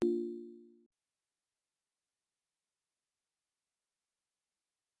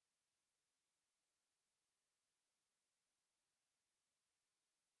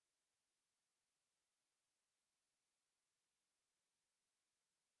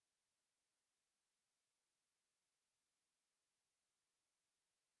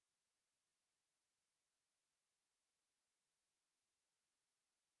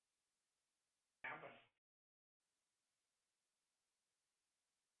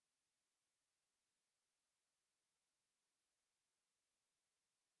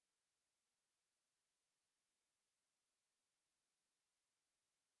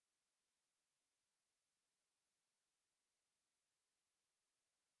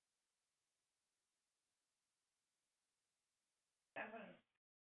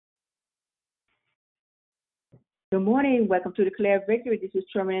Good morning. Welcome to Declare Victory. This is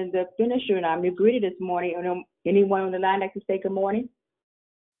Sherman, the finisher, and I'm your greeter this morning. Anyone on the line like to say good morning?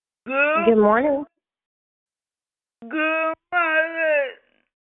 Good morning. Good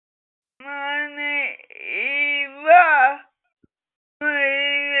morning, Eva.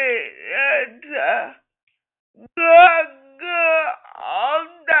 Good, good all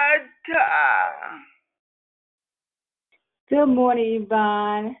the time. Good morning,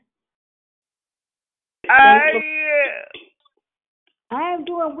 Yvonne. I am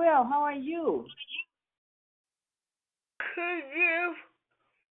doing well. How are you? Could you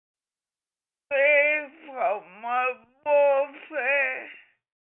pray for my boyfriend?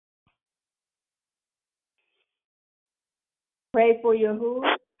 Pray for your who?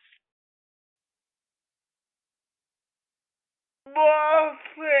 Boyfriend.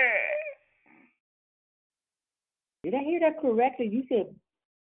 Did I hear that correctly? You said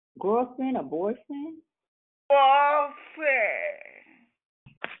girlfriend or boyfriend? Boyfriend.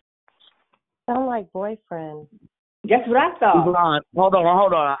 Sound like boyfriend. That's what I thought. Yvonne,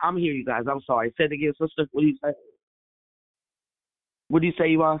 hold on. I'm here, you guys. I'm sorry. Say it again, sister. What do you say? What do you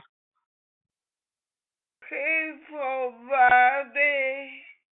say, Yvonne? Pray for Bobby.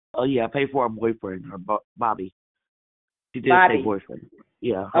 Oh, yeah, pay for her boyfriend, her Bobby. She did Bobby. say boyfriend.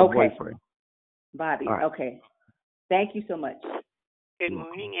 Yeah, her boyfriend. Bobby, right. Okay. Thank you so much. Good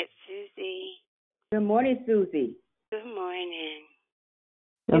morning, it's Susie. Good morning, Susie. Good morning.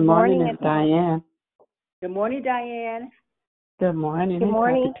 Good morning, it's Diane. Good morning, Diane. Good morning. Good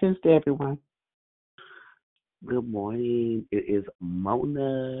morning. Happy Tuesday, everyone. Good morning. It is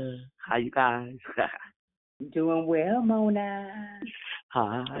Mona. How you guys? Doing well, Mona.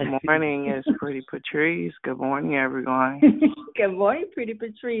 Hi. Good morning, it's Pretty Patrice. Good morning, everyone. Good morning, Pretty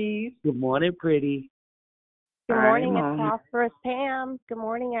Patrice. Good morning, Pretty. Good morning, it's Prosperous Pam. Good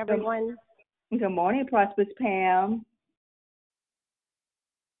morning, everyone. Good morning, Prosperous Pam.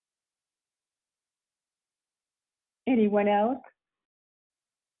 Anyone else?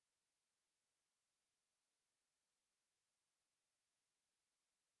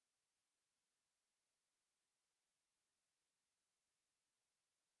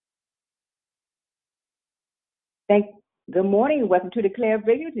 Good morning. Welcome to Declare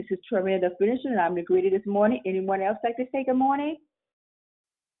Victory. This is Tremaine, the finisher, and I'm the greeter this morning. Anyone else like to say good morning?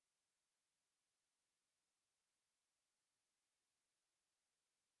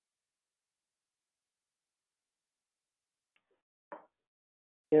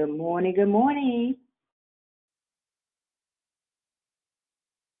 Good morning. Good morning.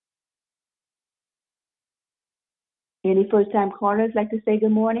 Any first-time callers like to say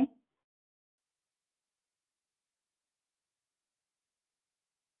good morning?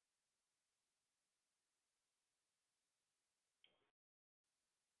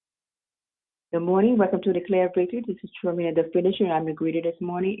 Good morning. Welcome to Declare Victory. This is Tremaine, the finisher, and I'm the greeter this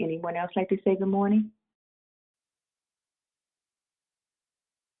morning. Anyone else like to say good morning?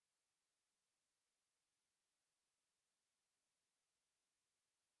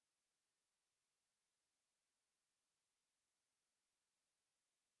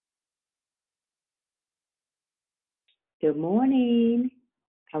 Good morning.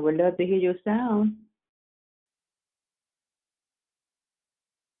 I would love to hear your sound.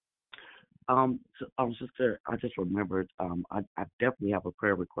 Sister, I just remembered. I definitely have a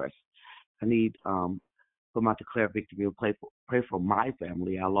prayer request. I need for my Declare Victory to pray for my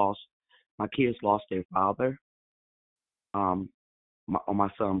family. My kids lost their father. On my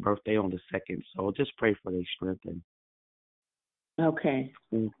son's birthday on the 2nd. So just pray for their strength and. Okay.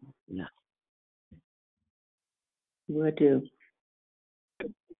 Yeah. Will do.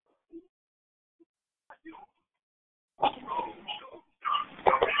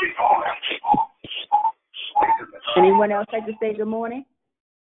 Anyone else like to say good morning?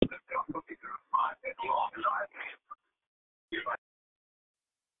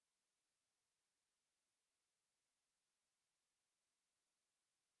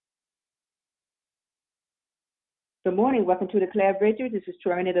 Good morning. Welcome to Declare Victory. This is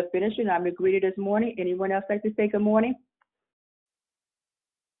Tremaine, the finisher, and I'm your greeter this morning. Anyone else like to say good morning?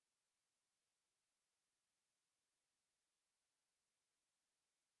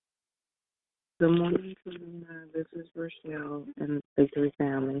 Good morning, this is Rochelle and the Victory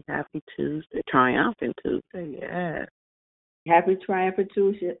family. Happy Tuesday, triumphant Tuesday, yes. Happy triumphant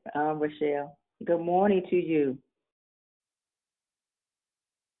Tuesday, Rochelle. Good morning to you.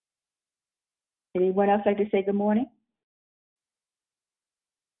 Anyone else like to say good morning?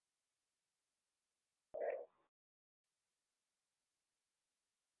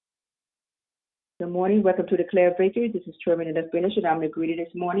 Good morning. Welcome to Declare Victory. This is Tremaine, the finisher, and I'm the greeter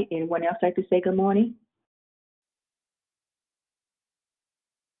this morning. Anyone else like to say good morning?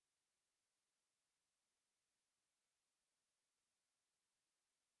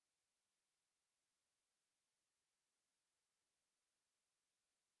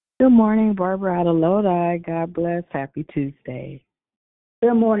 Good morning, Barbara out of Lodi. God bless. Happy Tuesday.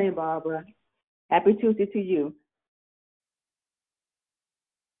 Good morning, Barbara. Happy Tuesday to you.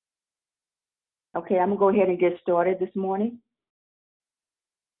 Okay, I'm going to go ahead and get started this morning.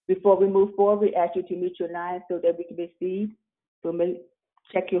 Before we move forward, we ask you to mute your line so that we can receive. So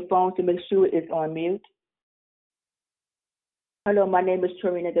check your phone to make sure it's on mute. Hello, my name is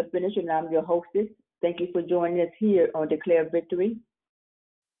Torina the Finisher, and I'm your hostess. Thank you for joining us here on Declare Victory.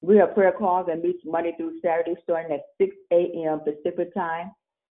 We are prayer calls and meets Monday through Saturday starting at 6 a.m. Pacific time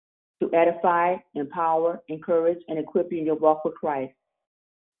to edify, empower, encourage, and equip you in your walk with Christ.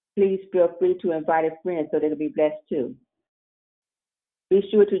 Please feel free to invite a friend so they can be blessed too. Be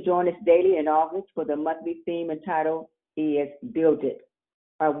sure to join us daily in August for the monthly theme entitled is Build It.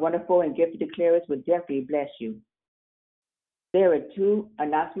 Our wonderful and gifted declarers will definitely bless you. There are 2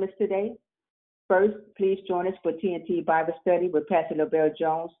 announcements today. First, please join us for TNT Bible Study with Pastor LaBelle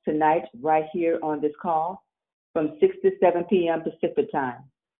Jones tonight right here on this call from 6 to 7 p.m. Pacific time.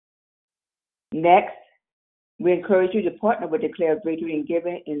 Next, we encourage you to partner with Declare Victory in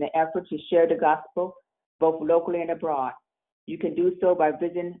giving in the effort to share the gospel both locally and abroad. You can do so by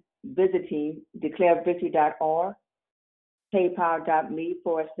visiting declarevictory.org,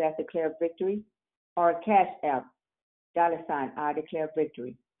 paypal.me/declarevictory, or Cash App, $I Declare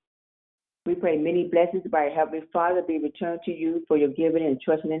Victory. We pray many blessings by our Heavenly Father be returned to you for your giving and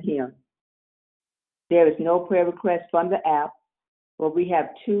trusting in Him. There is no prayer request from the app, but we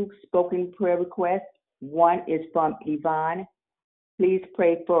have 2 spoken prayer requests. One is from Yvonne. Please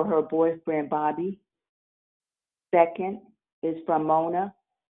pray for her boyfriend, Bobby. Second is from Mona.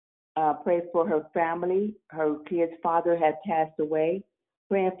 Pray for her family. Her kid's father has passed away.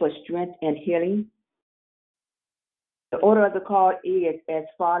 Praying for strength and healing. The order of the call is as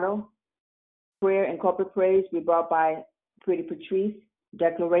follows. Prayer and corporate praise be brought by Pretty Patrice.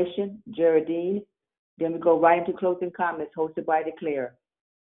 Declaration, Geraldine. Then we go right into closing comments hosted by Declare.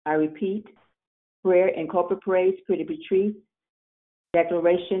 I repeat, prayer and corporate praise, Pretty Patrice.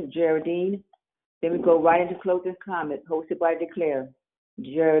 Declaration, Geraldine. Then we go right into closing comments hosted by Declare,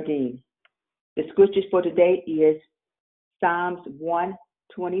 Geraldine. The scriptures for today is Psalms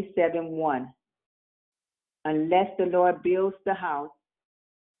 127:1. Unless the Lord builds the house,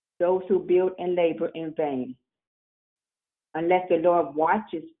 those who build and labor in vain. Unless the Lord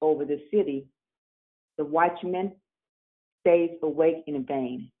watches over the city, the watchman stays awake in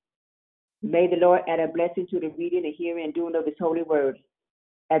vain. May the Lord add a blessing to the reading, the hearing, and doing of His holy word.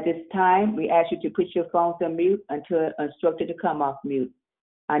 At this time, we ask you to put your phones on mute until instructed to come off mute.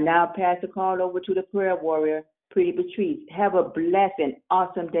 I now pass the call over to the prayer warrior, Pretty Patrice. Have a blessed and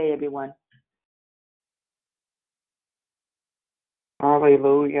awesome day, everyone.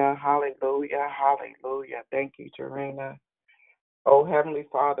 Hallelujah, hallelujah, hallelujah. Thank you, Torina. Oh, Heavenly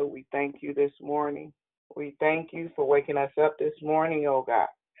Father, we thank you this morning. We thank you for waking us up this morning, oh God.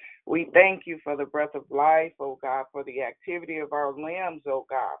 We thank you for the breath of life, oh God, for the activity of our limbs, oh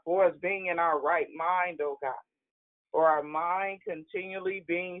God, for us being in our right mind, oh God, for our mind continually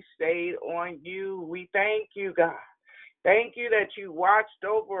being stayed on you. We thank you, God. Thank you that you watched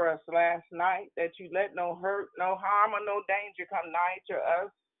over us last night, that you let no hurt, no harm, or no danger come nigh to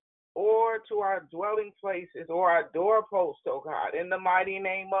us or to our dwelling places or our doorposts, oh God, in the mighty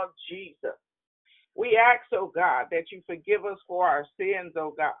name of Jesus. We ask, oh God, that you forgive us for our sins, oh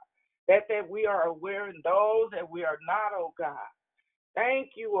God, that we are aware of those that we are not, oh God.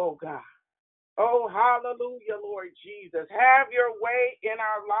 Thank you, oh God. Oh, hallelujah, Lord Jesus. Have your way in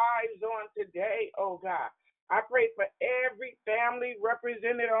our lives on today, oh God. I pray for every family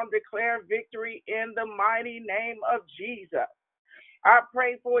represented on Declare Victory in the mighty name of Jesus. I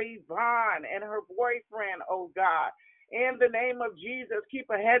pray for Yvonne and her boyfriend, oh God. In the name of Jesus, keep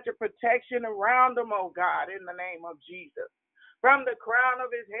a hedge of protection around them, oh God, in the name of Jesus. From the crown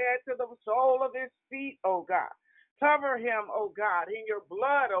of his head to the sole of his feet, oh God. Cover him, oh God, in your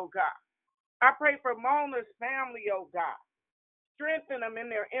blood, oh God. I pray for Mona's family, oh God. Strengthen them in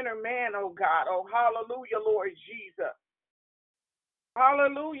their inner man, oh God. Oh, hallelujah, Lord Jesus.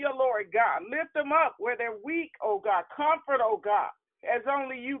 Hallelujah, Lord God. Lift them up where they're weak, oh God. Comfort, oh God, as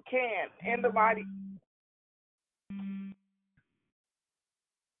only you can in the mighty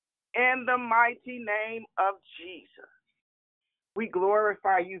name of Jesus. We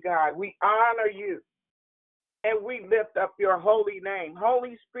glorify you, God. We honor you. And we lift up your holy name.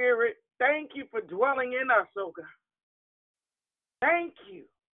 Holy Spirit, thank you for dwelling in us, oh God. Thank you.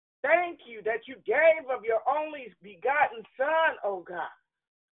 Thank you that you gave of your only begotten Son, oh God.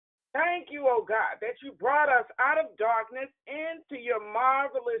 Thank you, oh God, that you brought us out of darkness into your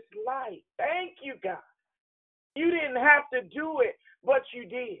marvelous light. Thank you, God. You didn't have to do it, but you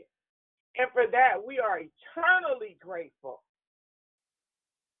did. And for that, we are eternally grateful.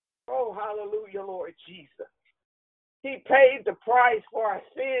 Oh, hallelujah, Lord Jesus. He paid the price for our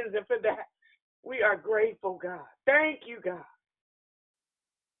sins, and for that, we are grateful, God. Thank you, God.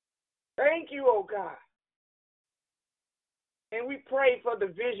 Thank you, oh God. And we pray for the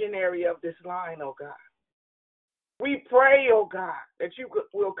visionary of this line, oh God. We pray, oh God, that you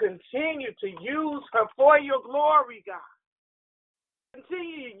will continue to use her for your glory, God.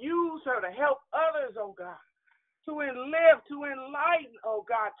 Continue to use her to help others, oh God. To live, to enlighten, oh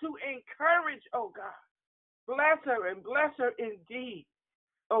God. To encourage, oh God. Bless her and bless her indeed,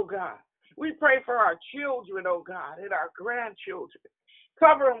 oh God. We pray for our children, oh God, and our grandchildren.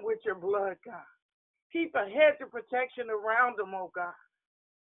 Cover them with your blood, God. Keep a hedge of protection around them, oh God.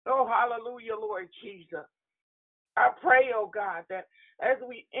 Oh, hallelujah, Lord Jesus. I pray, oh God, that as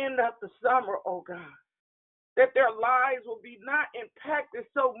we end up the summer, oh God, that their lives will be not impacted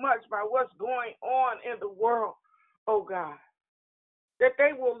so much by what's going on in the world, oh God. That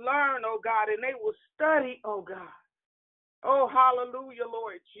they will learn, oh God, and they will study, oh God. Oh, hallelujah,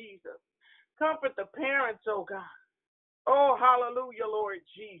 Lord Jesus. Comfort the parents, oh God. Oh, hallelujah, Lord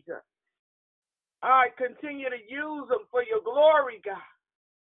Jesus. I continue to use them for your glory, God.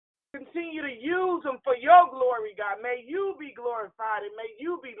 Continue to use them for your glory, God. May you be glorified and may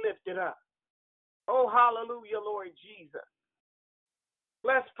you be lifted up. Oh, hallelujah, Lord Jesus.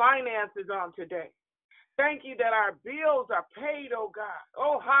 Bless finances on today. Thank you that our bills are paid, oh God.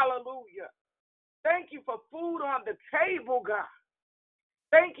 Oh, hallelujah. Thank you for food on the table, God.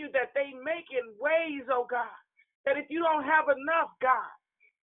 Thank you that they make in ways, oh God, that if you don't have enough, God,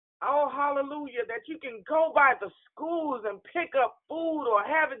 oh, hallelujah, that you can go by the schools and pick up food or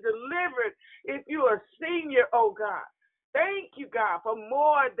have it delivered if you're a senior, oh God. Thank you, God, for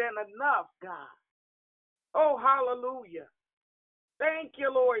more than enough, God. Oh, hallelujah. Thank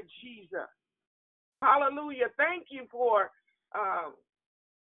you, Lord Jesus. Hallelujah. Thank you for, I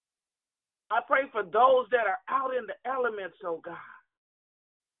pray for those that are out in the elements, oh God,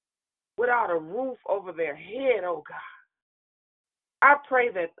 without a roof over their head, oh God. I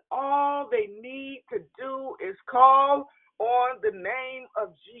pray that all they need to do is call on the name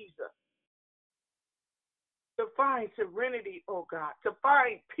of Jesus to find serenity, oh God, to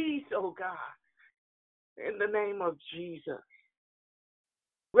find peace, oh God, in the name of Jesus.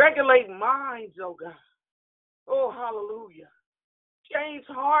 Regulate minds, oh God. Oh, hallelujah. Change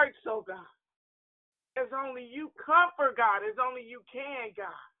hearts, oh God. As only you comfort, God, as only you can,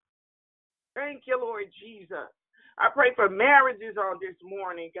 God. Thank you, Lord Jesus. I pray for marriages on this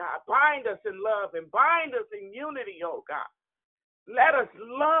morning, God. Bind us in love and bind us in unity, oh God. Let us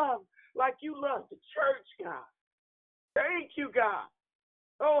love like you love the church, God. Thank you, God.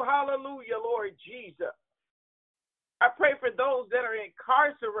 Oh, hallelujah, Lord Jesus. I pray for those that are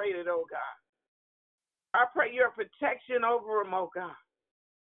incarcerated, oh God. I pray your protection over them, oh God.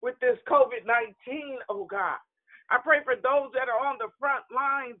 With this COVID-19, oh God. I pray for those that are on the front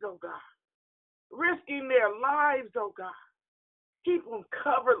lines, oh God. Risking their lives, oh God. Keep them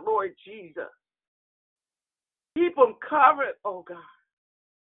covered, Lord Jesus. Keep them covered, oh God.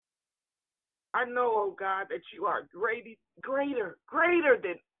 I know, oh God, that you are greater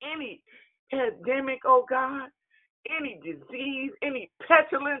than any pandemic, oh God, any disease, any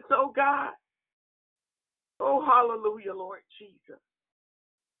pestilence, oh God. Oh, hallelujah, Lord Jesus.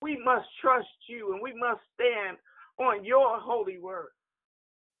 We must trust you and we must stand on your holy word.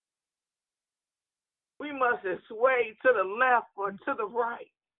 We must sway to the left or to the right,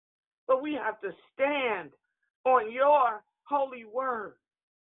 but we have to stand on your holy word.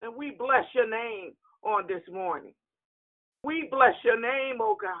 And we bless your name on this morning. We bless your name,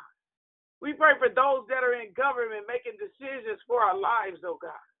 oh God. We pray for those that are in government making decisions for our lives, oh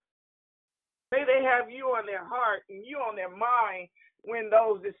God. May they have you on their heart and you on their mind when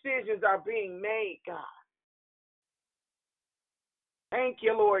those decisions are being made, God. Thank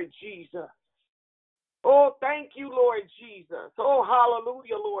you, Lord Jesus. Oh, thank you, Lord Jesus. Oh,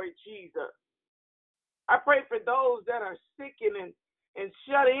 hallelujah, Lord Jesus. I pray for those that are sick and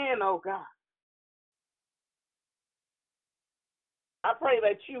shut in, oh God. I pray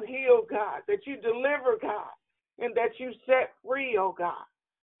that you heal, God, that you deliver, God, and that you set free, oh God.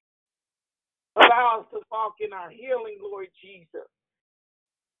 Allow us to walk in our healing, Lord Jesus.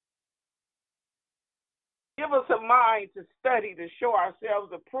 Give us a mind to study, to show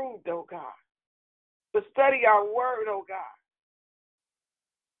ourselves approved, oh God. To study our word, oh God.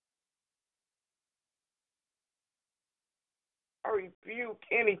 I rebuke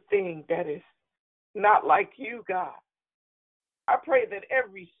anything that is not like you, God. I pray that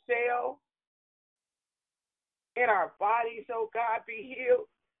every cell in our bodies, oh God, be healed.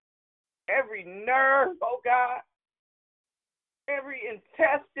 every nerve, oh God, every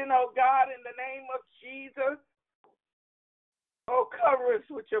intestine, oh God, in the name of Jesus. Oh, cover us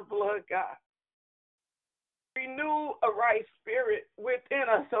with your blood, God. Renew a right spirit within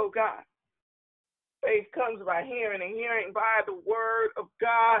us, oh God. Faith comes by hearing, and hearing by the word of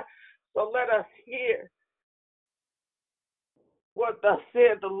God. So let us hear what thus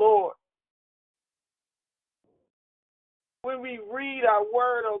said the Lord. When we read our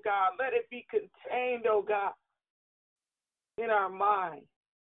word, oh God, let it be contained, oh God, in our mind.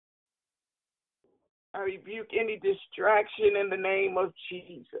 I rebuke any distraction in the name of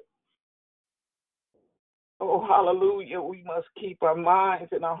Jesus. Oh, hallelujah. We must keep our minds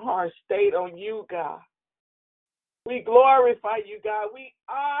and our hearts stayed on you, God. We glorify you, God. We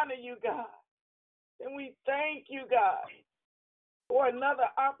honor you, God. And we thank you, God, for another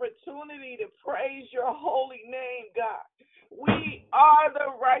opportunity to praise your holy name, God. We are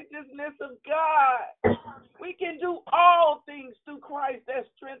the righteousness of God. We can do all things through Christ that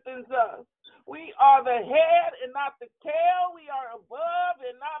strengthens us. We are the head and not the tail. We are above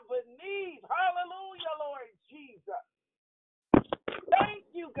and not beneath. Hallelujah, Lord Jesus. Thank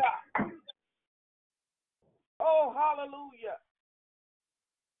you, God. Oh, hallelujah.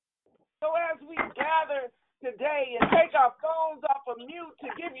 So as we gather today and take our phones off of mute to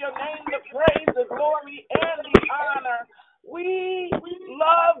give your name the praise, the glory, and the honor, we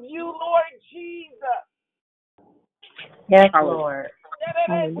love you, Lord Jesus. Yes, Lord.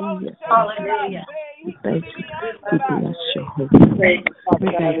 Hallelujah. Hallelujah. We thank you. We bless your holy name. We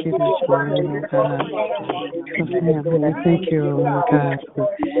thank you this morning, oh God, for family. We thank you, oh God, for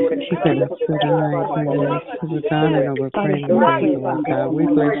keeping us through the night, bringing us to the dawn and over praying today, Lord God. We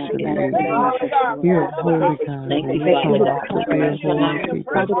bless your name. You're a holy God, and you call us to be a holy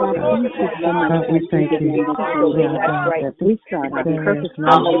people, God. God, we thank you, Lord God, that there is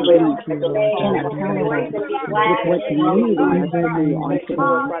none like you, Lord God, in the name of Jesus.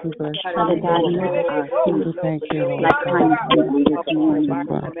 We bless Father God, let our feet we thank you, Lord like God. honey sweet this morning.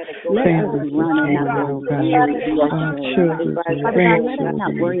 Let us Families run run and and not oh be God. weary. Yes, Our Lord. children and Father God, let us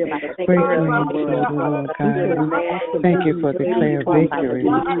not grandchildren, worry about the great things of the world. grandchildren, Lord God. We We thank you for declared victory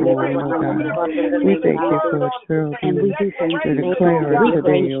this morning, oh God. We thank you for Cheryl and we do thank to you. declare We today,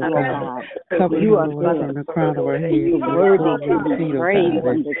 praise oh you, God. God. Cover You her, are Lord, from good. the crown of her head to You're the worthy sole of to her be feet, oh praised God.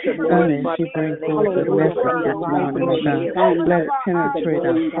 on this God, morning. as she brings forth the Hallelujah. message this morning, oh God. Let it penetrate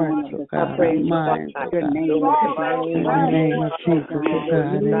our hearts, oh God, our minds, oh Your God. name is praised. In the name of Jesus, oh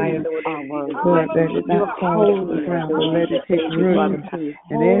God. You are worthy. Lord, let it not fall to the ground, but let it take root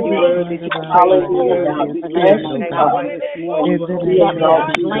in every part of our body, Hallelujah. our Bless spirit, you, oh God, God. this In morning. the Be name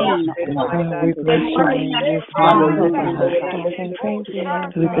of slain, Jesus, oh God. God, we bless your name this morning, oh God.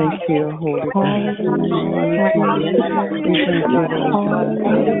 We thank you, Holy God, in the name of Jesus. We thank you, Lord God, for the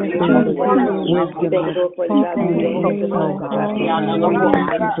spirit of wisdom that's on the inside of us, oh God. We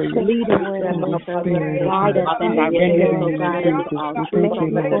thank you for your Holy Spirit, oh Guide God. us in our In the days, oh name of God, into Jesus, all we truth, thank oh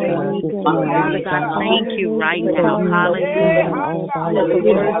you, Lord God, this morning, Father oh God, God. thank you right For now. you, Hallelujah. God, all by Let the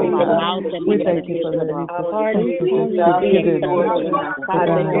yourself, words oh of our God. mouth and the We thank you for meditation of the our heart comfort that be you've given us, acceptable in our oh sight, God,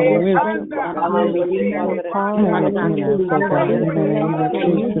 O and Lord. wisdom, Hallelujah. Father God, in us, truly oh God, pray in the name of that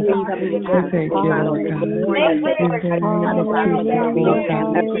you Jesus. breathe up and We ask, thank oh you, God, Lord on this God. morning. In the name Father of God,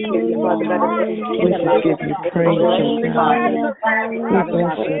 let Jesus, there be a Lord God, sweet in we the just life give of you this praise, oh devotion, God. Father. We Father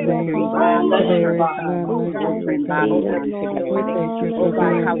bless God, your for name, victory oh belongs God, for to you, there is oh God. none like Over you, oh and God. body on today. We thank you Oh for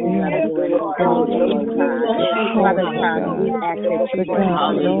God, how being we love in you and adore you, Lord God. Father holy, oh God, we God. ask that The you would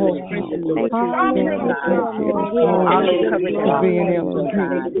God that all hallelujah strengthen power. me to speak, Lord, oh we God. thank you this We ask that morning you cover the for being homes, oh Elohim,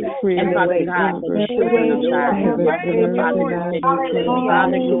 God. the And creator of Father the God, the universe, oh children, oh God, God, who heaven are and sick, earth Father and God. all that's in it,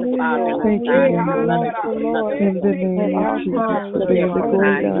 Father, Lord. who are fatherless, Thank you, God, and Lord the God, mothers with nothing. in the name of Jesus, for Look being at the Lord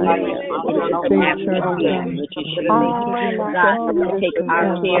great God, I you am, created the the faith eternal atmosphere in God, which it should be. God, so we take the our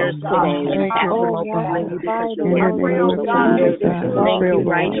God chairs of today God. and Thank you, cast them Lord open God. to you because your In the word name says, of oh God. Jesus, God, we Thank pray you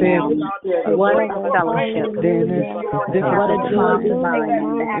over right our now. families. What a fellowship. Then it's What a difficult joy times divine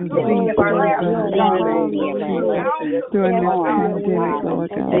in this and day. seasons, oh God, in the name Victory of and Jesus. blessings During this on us, pandemic, God.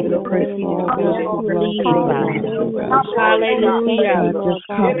 Lord God, Thank we you pray for for all keeping those us who've lost clean, loved God. ones, oh God. Hallelujah. God, just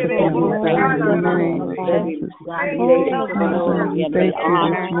comfort And them, we oh thank God, you in this the name morning. of Jesus. God, we give you the Father, glory we and the thank you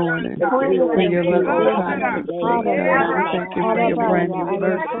this honor. morning We for thank your you, loving oh God, kindness, today. Lord There's God. none We like thank you you. for your brand new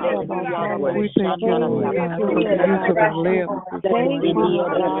mercy. We thank you, Lord God, for the use of our limbs this morning, oh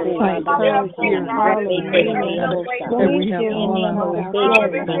God, the sight, the hearing, that we have all our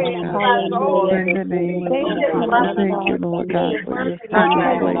faculties, Lord God. In the name of Jesus, we thank you, Lord God, for your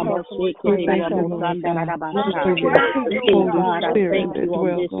secret place. We thank you, Lord God, for your Holy God, I Spirit thank that you on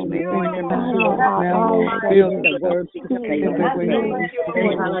dwells this Holy Lord. Spirit, now, Lord, fill The word to say, in the way Holy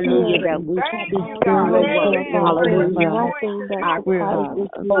Spirit, hallelujah, that we speak your word. Hallelujah. Our we're focus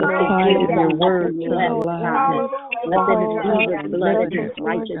is applying your on word nothing to our less, lives. nothing is Jesus' blood and his God,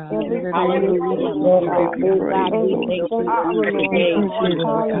 righteousness. in the name of Hallelujah. Jesus, we give you Oh God, praise, we Lord. thank you on We today, thank you,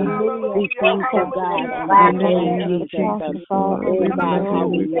 Lord Jesus. God. We thank you, God, on In the today, name of Jesus. Jesus, Lord, Oh we God, bless how you,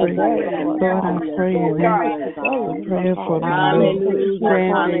 we we love praise. you and Lord, how I we pray adore and you, oh God. I'm praying for my little Hallelujah,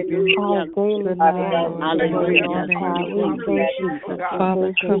 grandbaby hallelujah, tonight, Lord God, in hallelujah. the name of Thank you, Jesus. Jesus.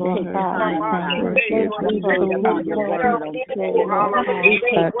 Father, We cover take her from the time, crown of God. her head to We the wait soles upon of your her word feet. on today. We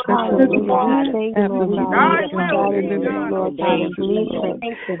take God, touch time, her oh from the God. top of We her read head, about God, your in the word name on of today, Jesus, Jesus. Lord.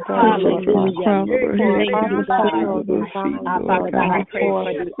 Touch her from the Hallelujah. crown of her head Thank to you, the God. soles of her feet, Lord Father God, I God. pray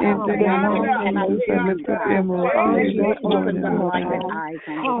for the In the name of cannot Jesus, I hear lift you, up God. Emerald to you this Open morning, the oh blinded God. eyes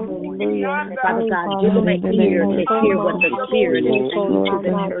on this morning. Father God, give them In an the ear name to of hear what Jesus, the Spirit is saying to Lord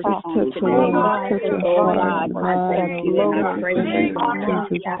the God, church just on touch her today. lungs, touch her Oh heart, God, her I mind, thank oh you and I Lord, in praise the you, name of God.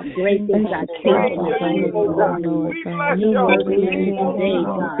 Jesus. Great is As thy she travels on faithfulness this towards morning, me. Lord God, New in the mercies name of today,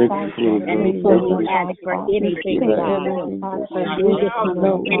 Jesus, God. And we before pray, we Lord, ask for just give anything, her God, everything that she we needs just to want to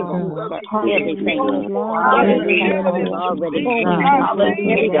know, oh thank you God. for Give everything. her Everything that everything you've that she already needs, done. God.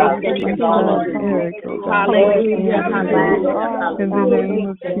 Everything that Like you're going to Sister do. Eric, oh God, Hallelujah, in the name, hallelujah, in the hallelujah. name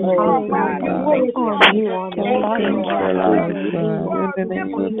of Jesus, Oh oh God, I God. thank you. Lord, You touch are their lives, worthy. God, in the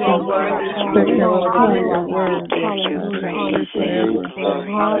name of You are Jesus. worthy to Let be them apply exalted, your God. word, Lord God, and stay forever.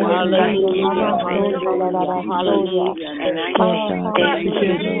 In Hallelujah, the name of hallelujah, Jesus. hallelujah. Lord God, that she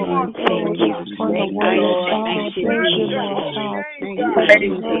gives her life to you, Lord Thank Jesus. you, Lord. Thank you, Jesus. Thank you, Jesus.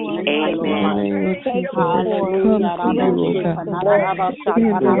 Thank you, In the Lord. name of Jesus, as she comes Hallelujah. to you, oh God,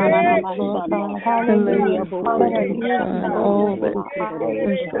 in the name of Jesus, and lays before you, oh God, all that's on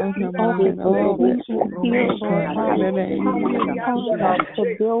her mind, all that she needs, God, in the name of Jesus.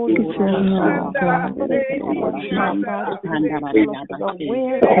 Prepare her, oh God, in the name of Jesus.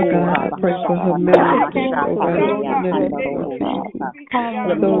 Oh God, I pray for her ministry, oh God, in the name of Jesus.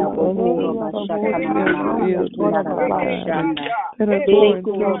 Those on who she is with, Lord God, that are going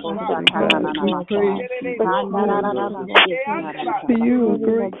through something, God, we pray to you a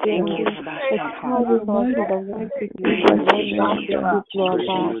great God. Almighty, we bless your name, God.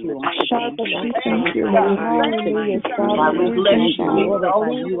 We thank you, Lord. Father, we We bless thank you. you, We Lord.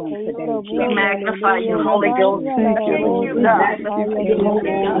 glorify you on today, We Jesus. magnify you, Holy Ghost. Thank you, Lord. We bless you, we Thank bless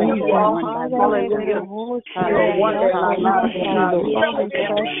you, you, Hallelujah. we Jesus. bless Hallelujah. One by one, God. Hallelujah. You are wonder Hallelujah, in our we lives, thank oh hallelujah. you, God. We Lord. thank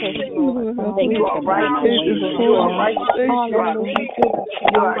you. Thank You you Hallelujah. are for being our righteous. It way is You maker. full are of righteous. You salvation, are Lord. peace.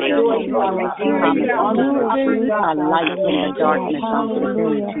 You are joy. You are redeemer. Praise in the Hallelujah. name of A light in the Jesus, Lord darkness on Jesus.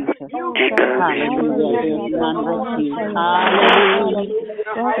 today, Jesus. We Hallelujah. praise There's you, none like Lord. you. Hallelujah. We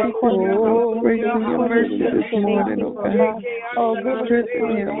thank you for your grace and your mercy this morning, oh God.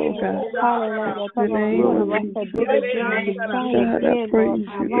 Strengthen him, oh God. In the name of Jesus. God, I praise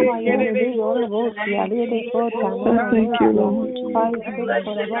you this morning. I thank you, Lord Jesus.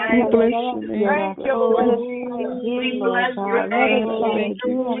 We bless your name, oh God. God, I thank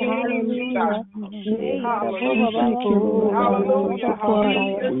you. I thank you, Lord God, for Mr.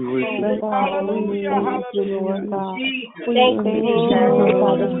 Quaddy. Hallelujah. Hallelujah. Oh,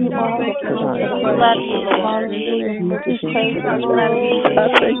 Lord, I thank you for his life, oh God, in the name of Jesus. I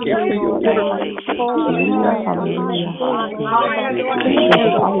thank you for your word, for his family. Thank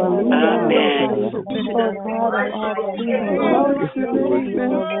you, Lord. I bless your name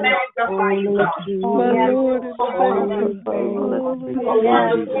now. My Lord and Savior.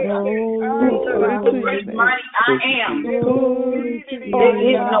 Glory to your name. Glory to your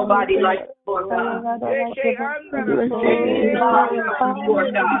There is name, nobody Lord like God. you, Lord God. I bless your name.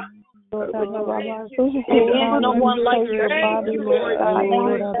 Lord God. Oh, There is no my one like you, strength, Jesus. Lord God,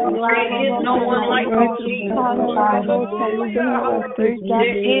 I thank you. There is no one Your like you, Jesus. righteousness, Lord God. God, I thank you.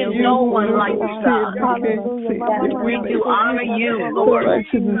 There is You no who one are like the you, sin God. we can't see, that we We may do honor see you, the Lord.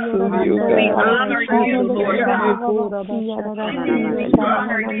 righteousness of you, We God. honor you, Lord Thank God. you.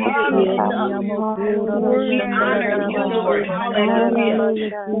 We honor you, Jesus. We Worthy is honor the you, Lamb. Lord. Hallelujah.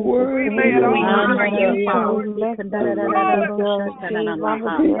 We Worthy is the honor Lamb. you, Father.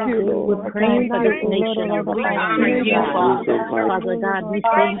 Thank you, We're Lord. praying Thank for you, this Lord. nation of We Ghana, honor Lord Thank you, you, God. Lord. Father. Father God, we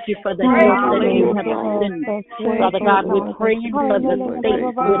thank you for the Thank help you, that you Lord have Hallelujah. God. sent. Thank Father you, God, we're Lord. praying for the We states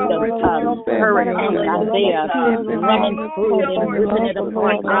thank you with for the Richardson family, oh hurricane God. Isaiah In the running name of through it and Jesus, ripping it awesome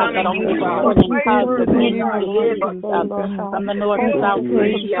apart, in God, love, that oh only God. God and God In can the make name it of through Jesus, oh God. from the north, I south,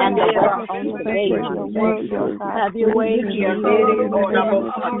 praise east, you, and the Lord. west on I today, praise Jesus. you for Have your way, Richardson, Jesus. Lord, in the name of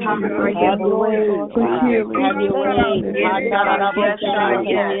Jesus. Have your way. For healing Have and your way. wholeness, oh God. Yes, God.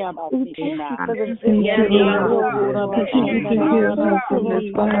 Yes. We thank you for the Thank victory. you, Yes, Lord. God. That you can heal her from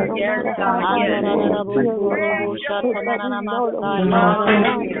this virus. Yes, God. Thank you, Yes. Lord. But we know that we God, are I thank around you, the Lord world. God.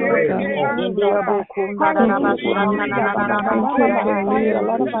 Thank you, God. Thank you for Hallelujah, healing, Jesus. God. A Thank lot you of for our fire, a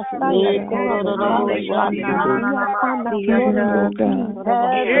lot of deliverance, our Lord fire God. gone. Hallelujah. Hallelujah. Thank you, Lord God.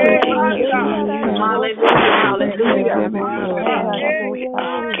 Thank you, Lord God. Hallelujah. For Hallelujah. pandemic, Lord God.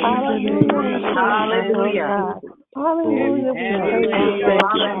 In the name Hallelujah. of We praise you, Lord Hallelujah. God. Hallelujah. We Have your praise way, you, Lord. Lord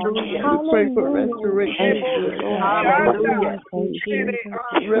God. Hallelujah. we pray for Hallelujah. We restoration, praise you, Lord Lord God. God. Hallelujah. Thank you, Jesus.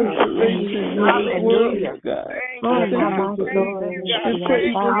 Restoration in this world, Hallelujah. God. Oh, Thank you Mama, for, Sora, we Lucia,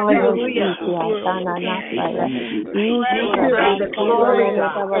 pray for Sana, peace Rose, Hallelujah. in this Lucia, world, Sana, God. Nasaya, You Ishura, deserve the Forgiveness, glory, Basura, land,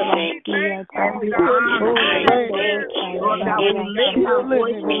 God. God. Bababakia, And the Forgiveness honor. Oh, in land, Rosaya, Lord God, we Baba, lift our healing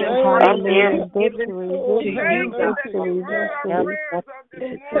voices in in land, Hallelujah. thanksgiving God. Victory, Oh, to have victory, you, God. mercy, victory, God. victory, Have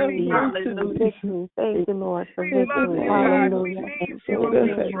victory, mercy, victory, Hallelujah. Jesus. victory. Thank you, Lord, for In the victory. name of Hallelujah. Jesus, oh Thank you, God,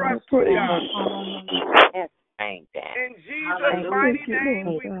 I Lord praise God. you. Hallelujah. Thank that. Hallelujah. Thank you,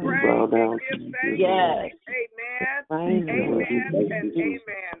 Lord God. We bow down to you, dear Lord. Yes. Thank you, Lord Amen. Jesus.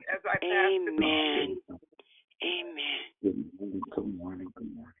 Amen. Amen. Good morning, good morning,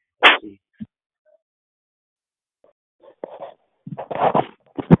 good morning.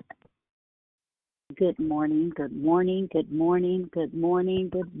 Good morning, good morning, good morning, good morning,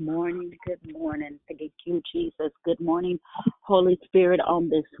 good morning, good morning. Thank you, Jesus. Good morning, Holy Spirit, on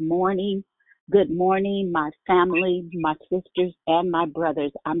this morning. Good morning, my family, my sisters, and my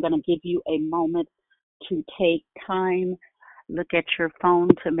brothers. I'm going to give you a moment to take time, look at your phone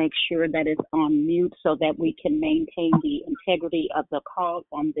to make sure that it's on mute so that we can maintain the integrity of the call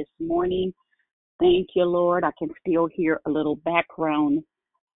on this morning. Thank you, Lord. I can still hear a little background.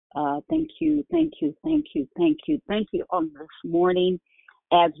 Thank you, thank you, thank you, thank you, thank you on this morning.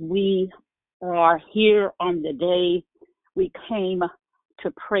 As we are here on the day, we came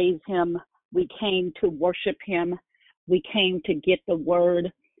to praise Him, we came to worship Him, we came to get the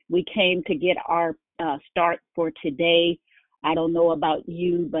word, we came to get our start for today. I don't know about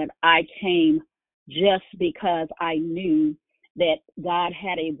you, but I came just because I knew that God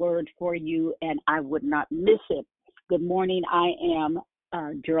had a word for you and I would not miss it. Good morning. I am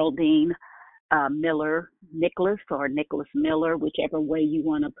Geraldine Miller Nicholas, or Nicholas Miller, whichever way you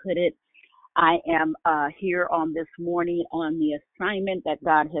want to put it. I am here on this morning on the assignment that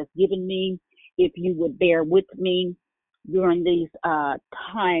God has given me. If you would bear with me during these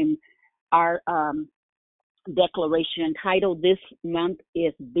times, our declaration title this month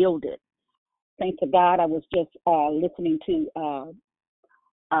is Build It. Thanks to God, I was just listening to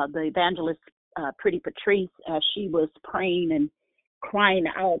the evangelist, Pretty Patrice, as she was praying and crying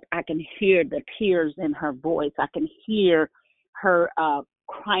out. I can hear the tears in her voice. I can hear her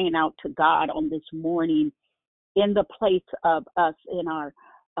crying out to God on this morning in the place of us in our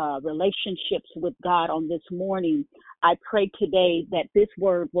relationships with God on this morning. I pray today that this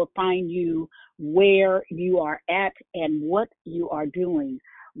word will find you where you are at and what you are doing.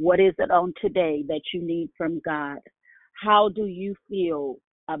 What is it on today that you need from God? How do you feel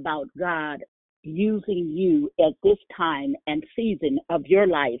about God using you at this time and season of your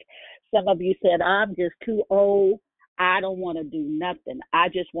life? Some of you said, I'm just too old. I don't want to do nothing. I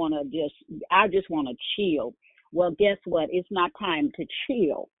just want to chill. Well, guess what? It's not time to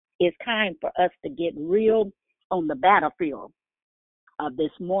chill. It's time for us to get real on the battlefield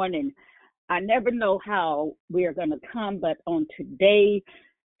this morning. I never know how we're going to come, but on today,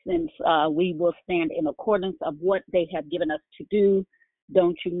 since we will stand in accordance of what they have given us to do,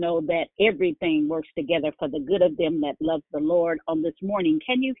 don't you know that everything works together for the good of them that love the Lord on this morning?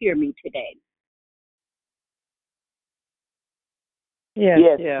 Can you hear me today?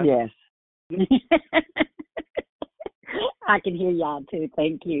 Yes, Yes. I can hear y'all too.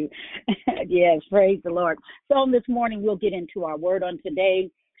 Thank you. Yes, praise the Lord. So on this morning, we'll get into our word on today.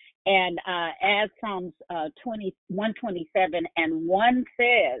 And as Psalms 127 and 1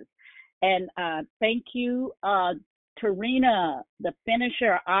 says, and thank you, Tarina, the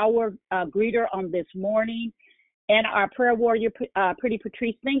finisher, our greeter on this morning, and our prayer warrior, Pretty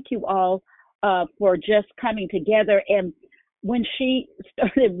Patrice. Thank you all for just coming together. And when she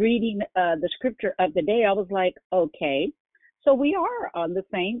started reading the scripture of the day, I was like, okay, so we are on the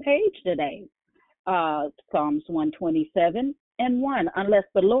same page today. Psalms 127 and 1. Unless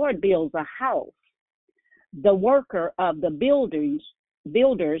the Lord builds a house, the worker of the builders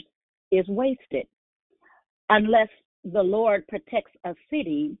is wasted. Unless the Lord protects a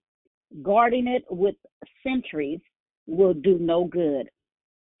city, guarding it with sentries will do no good.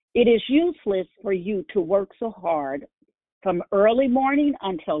 It is useless for you to work so hard from early morning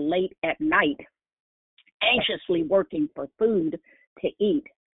until late at night, anxiously working for food to eat.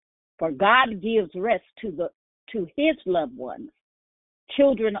 For God gives rest to his loved ones.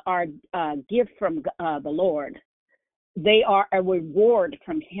 Children are a gift from the Lord. They are a reward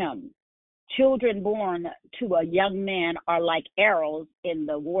from him. Children born to a young man are like arrows in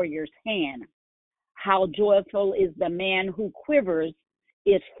the warrior's hand. How joyful is the man who quivers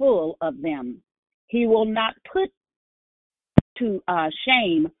is full of them. He will not put to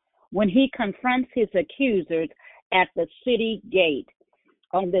shame when he confronts his accusers at the city gate.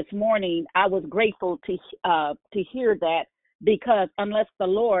 On this morning, I was grateful to hear that, because unless the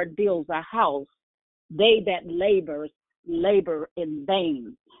Lord builds a house, they that labor in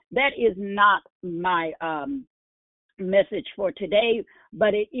vain. That is not my message for today,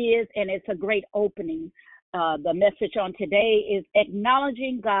 but it is, and it's a great opening. The message on today is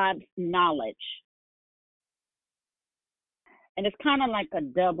acknowledging God's knowledge. And it's kind of like a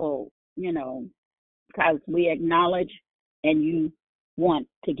double, because we acknowledge and you want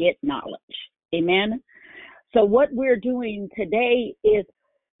to get knowledge. Amen. So what we're doing today is,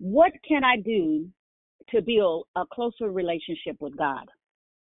 what can I do to build a closer relationship with God?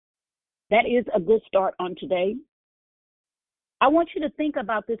 That is a good start on today. I want you to think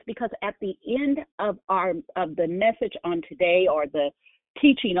about this, because at the end of the message on today, or the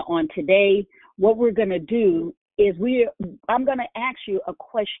teaching on today, what we're going to do is I'm going to ask you a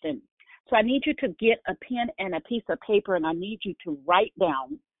question. So I need you to get a pen and a piece of paper, and I need you to write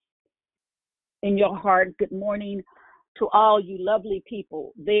down in your heart, good morning to all you lovely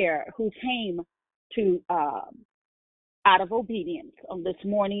people there who came to out of obedience on this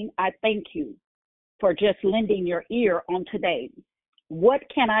morning. I thank you for just lending your ear on today. What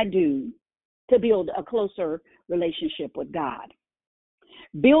can I do to build a closer relationship with God?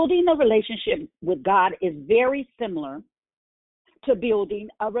 Building a relationship with God is very similar to building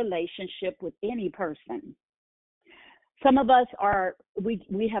a relationship with any person. Some of us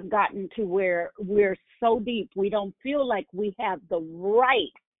we have gotten to where we're so deep, we don't feel like we have the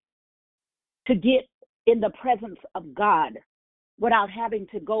right to get in the presence of God without having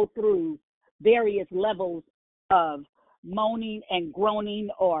to go through various levels of moaning and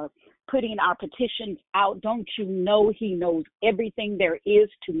groaning or putting our petitions out. Don't you know he knows everything there is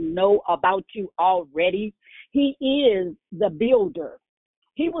to know about you already? He is the builder.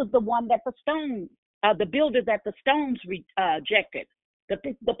 He was the one that the builder that the stones rejected. The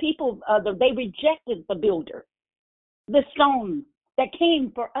people, they rejected the builder. The stone that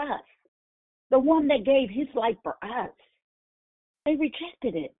came for us, the one that gave his life for us, they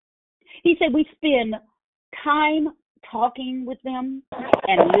rejected it. He said we spend time talking with them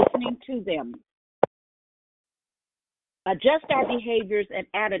and listening to them. Adjust our behaviors and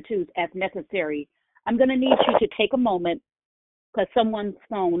attitudes as necessary. I'm going to need you to take a moment, because someone's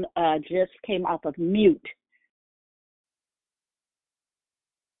phone just came off of mute.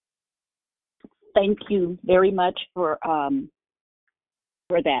 Thank you very much for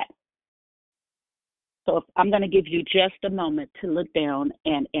that. So I'm going to give you just a moment to look down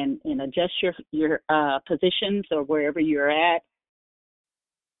and adjust your positions or wherever you're at,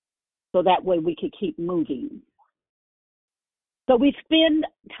 so that way we could keep moving. So we spend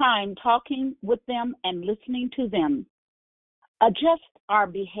time talking with them and listening to them. Adjust our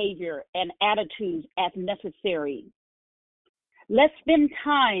behavior and attitudes as necessary. Let's spend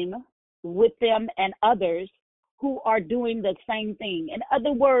time with them and others who are doing the same thing. In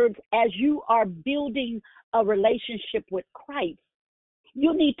other words, as you are building a relationship with Christ,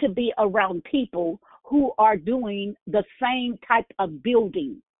 you need to be around people who are doing the same type of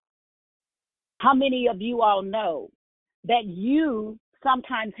building. How many of you all know that you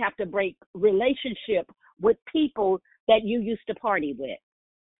sometimes have to break relationship with people that you used to party with?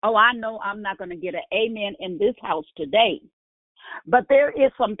 Oh, I know I'm not going to get an amen in this house today. But there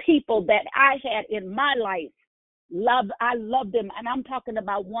is some people that I had in my life. I love them. And I'm talking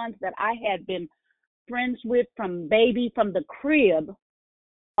about ones that I had been friends with from the crib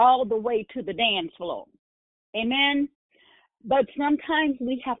all the way to the dance floor. Amen. But sometimes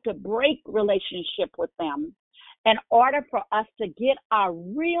we have to break relationship with them in order for us to get our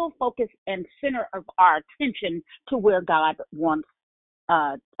real focus and center of our attention to where God wants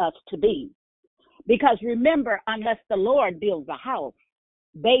us to be. Because remember, unless the Lord builds a house,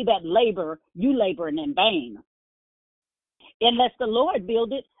 they that labor, you laboring in vain. Unless the Lord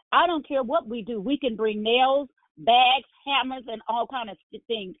build it, I don't care what we do. We can bring nails, bags, hammers, and all kinds of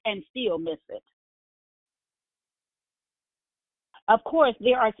things and still miss it. Of course,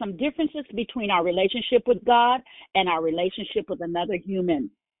 there are some differences between our relationship with God and our relationship with another human.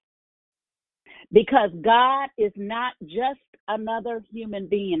 Because God is not just another human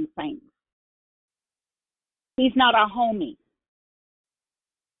being, saints. He's not our homie.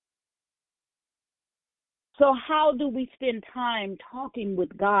 So how do we spend time talking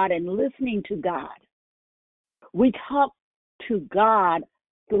with God and listening to God? We talk to God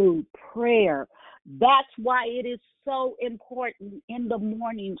through prayer. That's why it is so important in the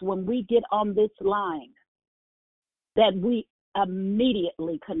mornings when we get on this line that we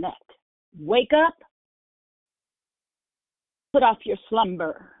immediately connect. Wake up, put off your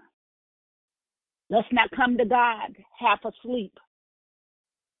slumber. Let's not come to God half asleep.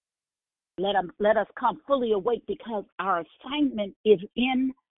 Let us come fully awake, because our assignment is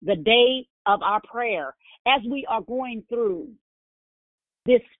in the day of our prayer. As we are going through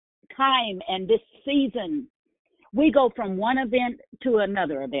this time and this season, we go from one event to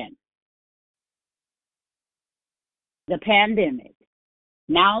another event. The pandemic.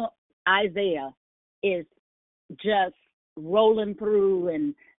 Now Isaiah is just rolling through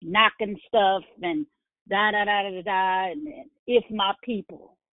and knocking stuff and and if my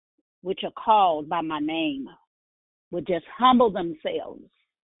people, which are called by my name, would just humble themselves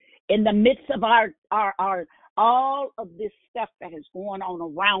in the midst of our all of this stuff that is going on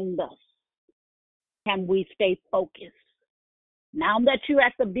around us, can we stay focused? Now that you're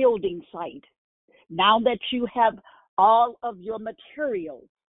at the building site, now that you have all of your materials,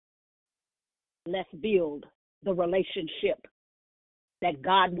 let's build the relationship that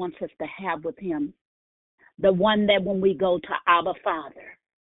God wants us to have with him. The one that when we go to Abba Father,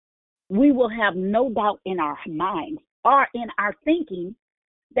 we will have no doubt in our minds or in our thinking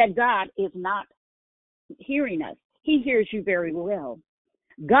that God is not hearing us. He hears you very well.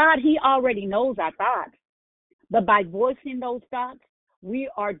 God, he already knows our thoughts. But by voicing those thoughts, we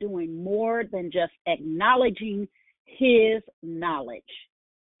are doing more than just acknowledging his knowledge.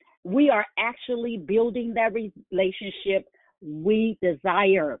 We are actually building that relationship we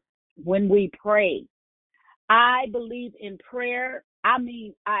desire when we pray. I believe in prayer. I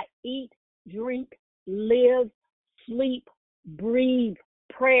mean, I eat, drink, live, sleep, breathe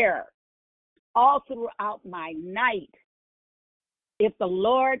prayer all throughout my night. If the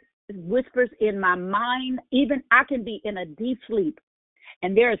Lord whispers in my mind, even I can be in a deep sleep.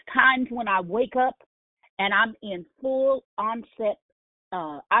 And there's times when I wake up and I'm in full onset,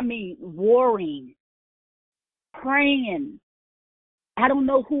 warring, praying. I don't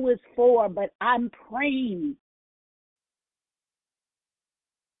know who it's for, but I'm praying.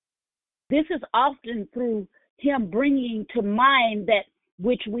 This is often through him bringing to mind that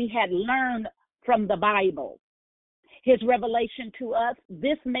which we had learned from the Bible. His revelation to us,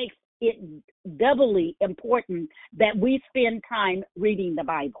 this makes it doubly important that we spend time reading the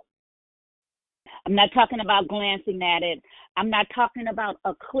Bible. I'm not talking about glancing at it. I'm not talking about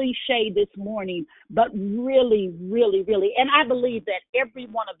a cliche this morning, but really, really, really. And I believe that every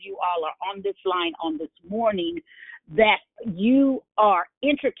one of you all are on this line on this morning, that you are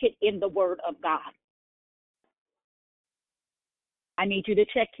intricate in the Word of God. I need you to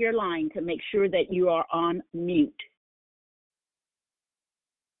check your line to make sure that you are on mute.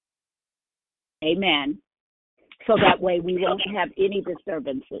 Amen. So that way we won't have any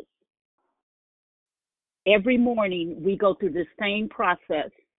disturbances. Every morning we go through the same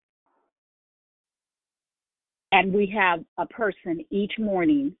process, and we have a person each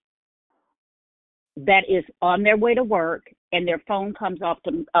morning that is on their way to work and their phone comes off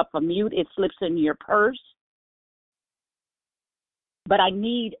a mute. It slips in your purse. But I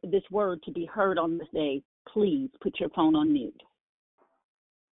need this word to be heard on this day. Please put your phone on mute.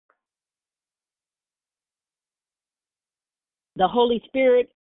 The Holy Spirit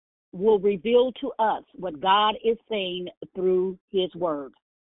will reveal to us what God is saying through his word.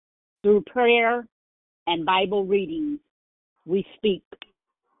 Through prayer and Bible reading, we speak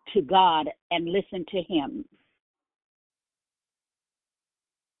to God and listen to him.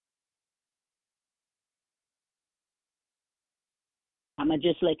 I'm going to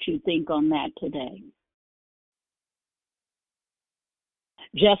just let you think on that today.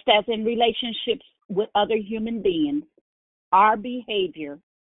 Just as in relationships with other human beings, our behavior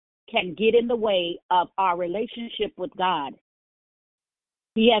can get in the way of our relationship with God.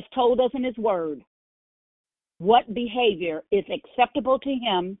 He has told us in his word what behavior is acceptable to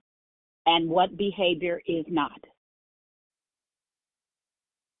him and what behavior is not.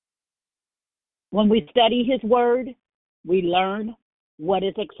 When we study his word, we learn what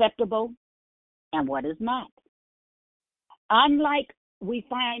is acceptable and what is not. Unlike we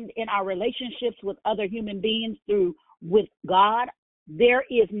find in our relationships with other human beings with God, there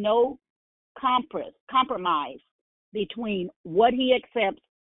is no compromise between what he accepts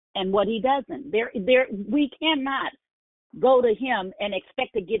and what he doesn't. We cannot go to him and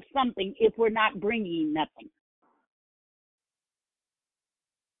expect to get something if we're not bringing nothing.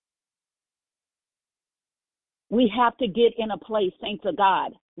 We have to get in a place, saints of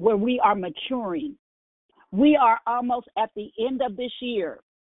God, where we are maturing. We are almost at the end of this year,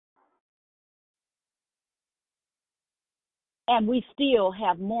 and we still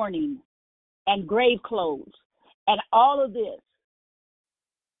have mourning and grave clothes and all of this.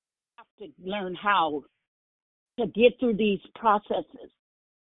 We have to learn how to get through these processes.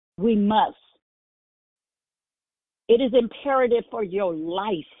 We must. It is imperative for your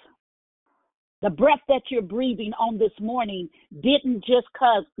life. The breath that you're breathing on this morning didn't just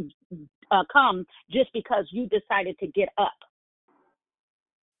come just because you decided to get up.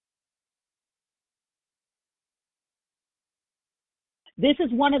 This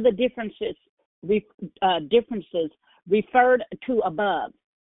is one of the differences referred to above.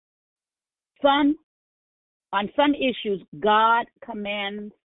 On some issues, God's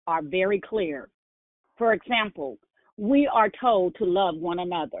commands are very clear. For example, we are told to love one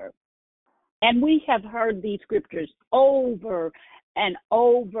another. And we have heard these scriptures over and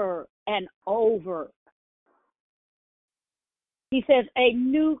over and over. He says, a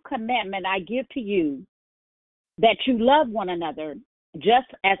new commandment I give to you, that you love one another just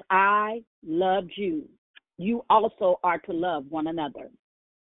as I loved you. You also are to love one another.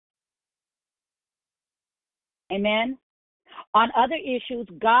 Amen. On other issues,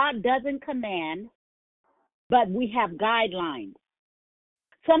 God doesn't command, but we have guidelines.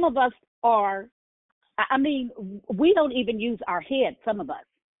 Some of us we don't even use our head, some of us.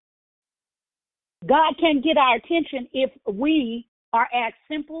 God can get our attention if we are asked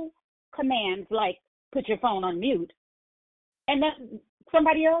simple commands like put your phone on mute. And then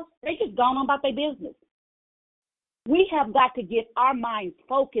somebody else, they just gone on about their business. We have got to get our minds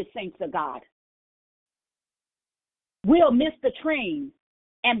focused, saints of God. We'll miss the train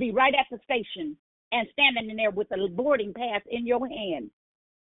and be right at the station and standing in there with the boarding pass in your hand.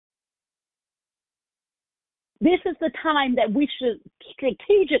 This is the time that we should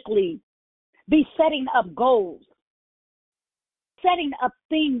strategically be setting up goals, setting up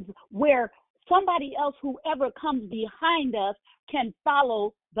things where somebody else, whoever comes behind us, can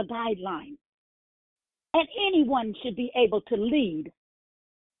follow the guidelines. And anyone should be able to lead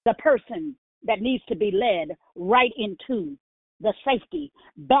the person that needs to be led right into the safety,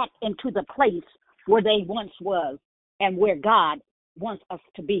 back into the place where they once was and where God wants us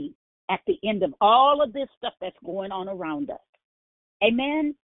to be at the end of all of this stuff that's going on around us.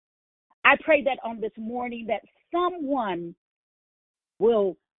 Amen. I pray that on this morning that someone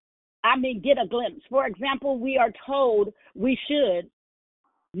will, get a glimpse. For example, we are told we should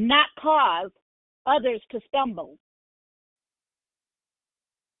not cause others to stumble.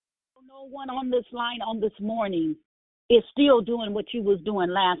 No one on this line on this morning is still doing what you was doing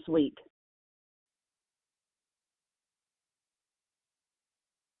last week.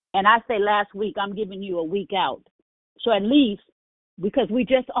 And I say last week, I'm giving you a week out. So at least, because we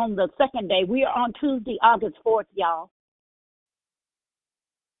just on the second day, we are on Tuesday, August 4th, y'all.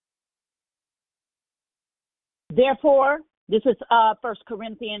 Therefore, this is 1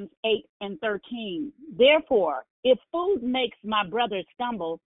 Corinthians 8:13. Therefore, if food makes my brother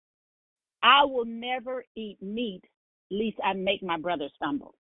stumble, I will never eat meat, lest I make my brother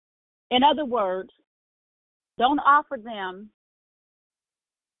stumble. In other words, don't offer them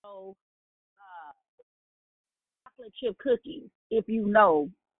chocolate chip cookies if you know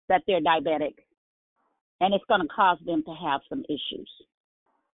that they're diabetic, and it's going to cause them to have some issues.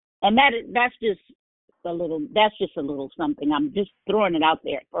 And that's just a little something. I'm just throwing it out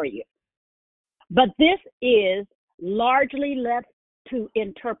there for you. But this is largely left to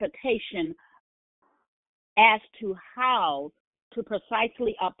interpretation as to how to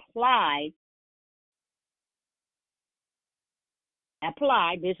precisely apply.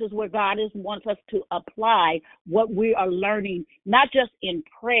 This is where God wants us to apply what we are learning, not just in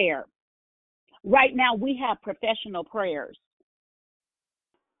prayer. Right now, we have professional prayers.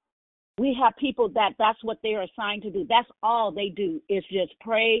 We have people that's what they're assigned to do. That's all they do is just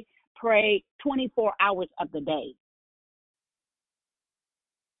pray 24 hours of the day.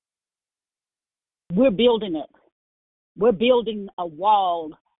 We're building it. We're building a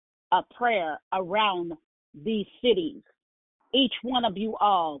wall of prayer around these cities. Each one of you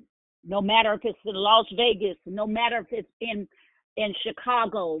all, no matter if it's in Las Vegas, no matter if it's in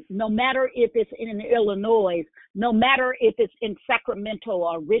Chicago, no matter if it's in Illinois, no matter if it's in Sacramento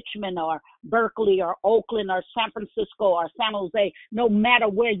or Richmond or Berkeley or Oakland or San Francisco or San Jose, no matter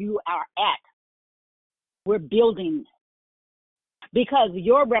where you are at, we're building. Because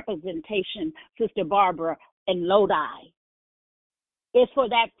your representation, Sister Barbara, in Lodi, is for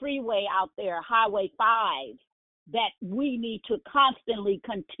that freeway out there, Highway 5, that we need to constantly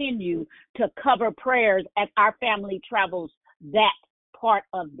continue to cover prayers as our family travels that part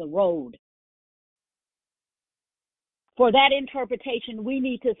of the road. For that interpretation, we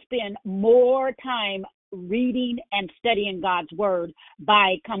need to spend more time reading and studying God's word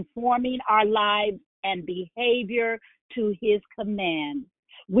by conforming our lives and behavior to his command.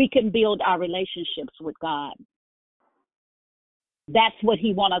 We can build our relationships with God. That's what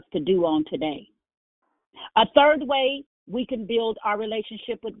he wants us to do on today. A third way we can build our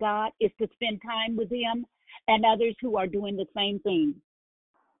relationship with God is to spend time with him and others who are doing the same thing.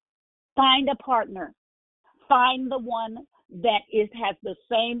 Find a partner. Find the one that has the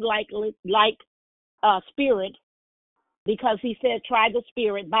same spirit, because he said, try the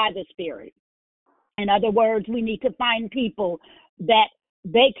spirit by the spirit. In other words, we need to find people that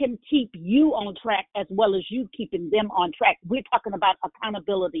they can keep you on track as well as you keeping them on track. We're talking about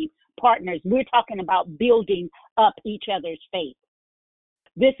accountability partners. We're talking about building up each other's faith.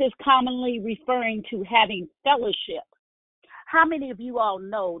 This is commonly referring to having fellowship. How many of you all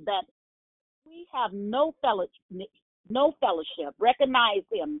know that we have no fellowship? Recognize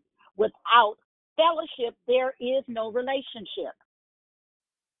him. Without fellowship, there is no relationship.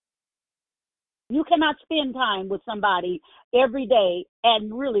 You cannot spend time with somebody every day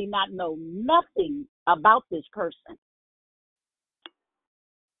and really not know nothing about this person.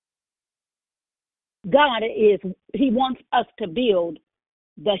 He wants us to build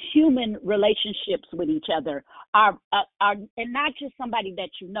the human relationships with each other, and not just somebody that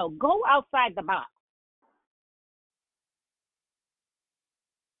you know. Go outside the box.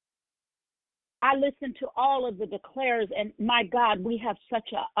 I listen to all of the declares, and my God, we have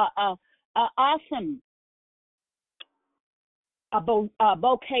such a awesome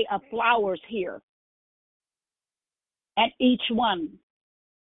bouquet of flowers here, and each one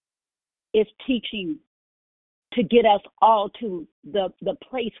is teaching to get us all to the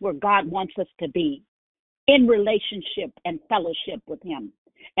place where God wants us to be, in relationship and fellowship with him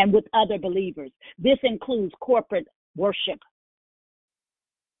and with other believers. This includes corporate worship.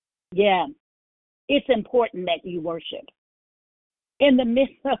 Yeah, it's important that you worship. In the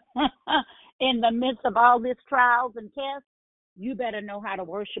midst of all this trials and tests, you better know how to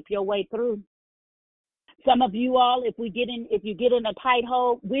worship your way through. Some of you all, if you get in a tight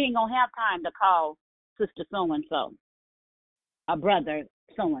hole, we ain't gonna have time to call Sister so-and-so, a brother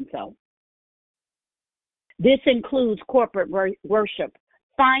so-and-so. This includes corporate worship,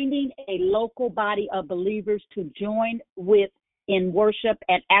 finding a local body of believers to join with in worship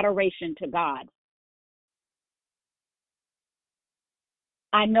and adoration to God.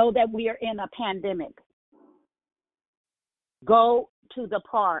 I know that we are in a pandemic. Go to the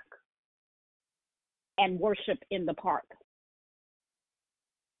park and worship in the park.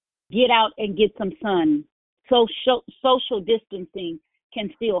 Get out and get some sun. Social distancing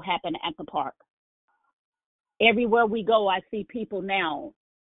can still happen at the park. Everywhere we go, I see people now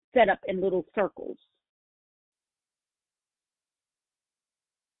set up in little circles.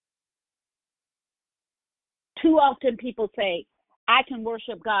 Too often people say, I can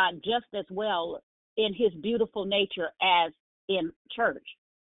worship God just as well in his beautiful nature as in church.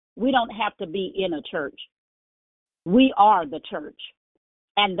 We don't have to be in a church. We are the church,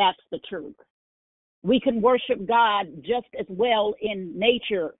 and that's the truth. We can worship God just as well in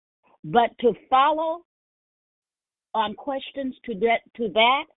nature, but to follow on questions to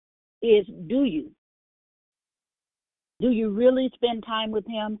that is, do you? Do you really spend time with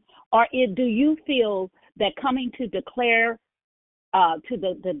him? Or do you feel that coming to declare, to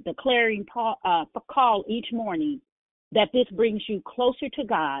the declaring call each morning, that this brings you closer to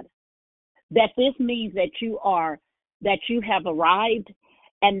God, that this means that you have arrived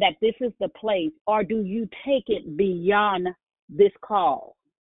and that this is the place, or do you take it beyond this call?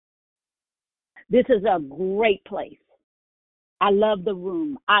 This is a great place. I love the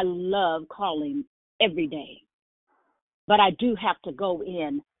room. I love calling every day. But I do have to go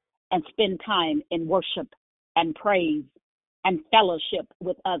in and spend time in worship and praise and fellowship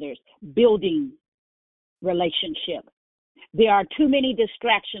with others, building relationship. There are too many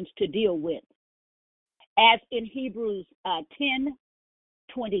distractions to deal with. As in Hebrews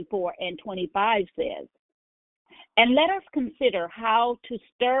 10:24 and 25 says, and let us consider how to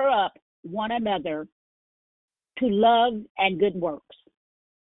stir up one another to love and good works,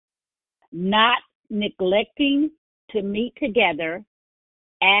 not neglecting to meet together,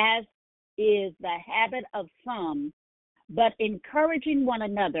 as is the habit of some, but encouraging one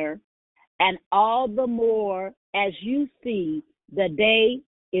another, and all the more as you see the day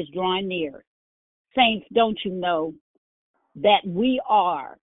is drawing near. Saints, don't you know that we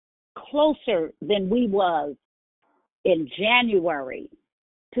are closer than we was in January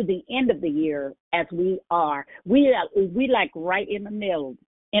to the end of the year as we are. We like right in the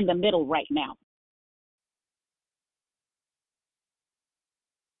middle right now.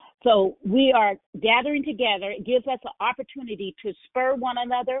 So we are gathering together. It gives us an opportunity to spur one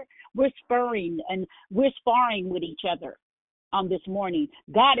another. We're sparring with each other on this morning.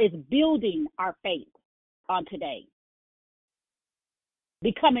 God is building our faith on today,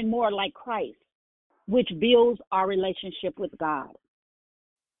 becoming more like Christ, which builds our relationship with God.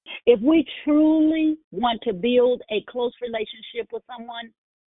 If we truly want to build a close relationship with someone,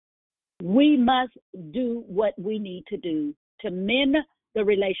 we must do what we need to do to mend the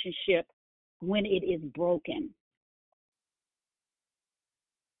relationship when it is broken.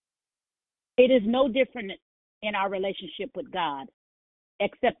 It is no different in our relationship with God,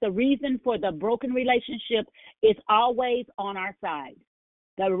 except the reason for the broken relationship is always on our side.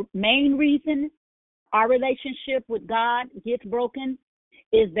 The main reason our relationship with God gets broken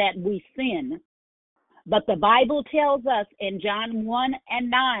is that we sin. But the Bible tells us in John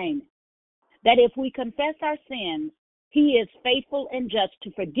 1:9 that if we confess our sins, He is faithful and just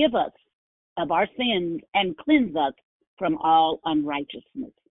to forgive us of our sins and cleanse us from all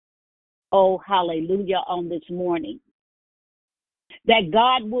unrighteousness. Oh, hallelujah on this morning. That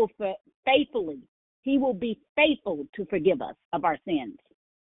God will He will be faithful to forgive us of our sins.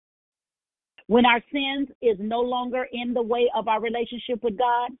 When our sins is no longer in the way of our relationship with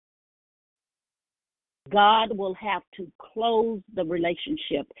God, God will have to close the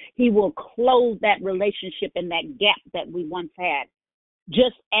relationship. He will close that relationship and that gap that we once had,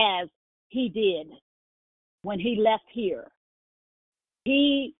 just as He did when He left here.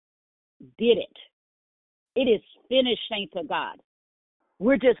 He did it. It is finished, saints of God.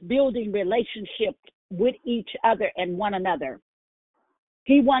 We're just building relationships with each other and one another.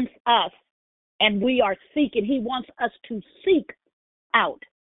 He wants us, and we are seeking. He wants us to seek out.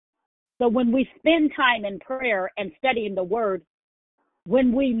 So when we spend time in prayer and studying the Word,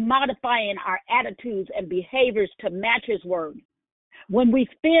 when we modifying our attitudes and behaviors to match His Word, when we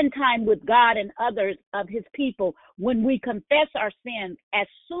spend time with God and others of His people, when we confess our sins as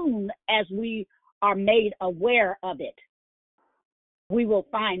soon as we are made aware of it, we will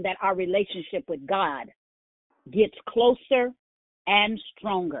find that our relationship with God gets closer and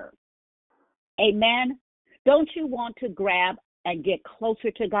stronger. Amen. Don't you want to grab and get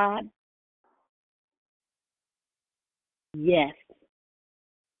closer to God? Yes.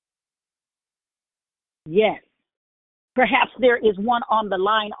 Yes. Perhaps there is one on the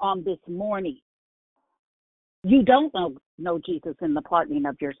line on this morning. You don't know Jesus in the pardoning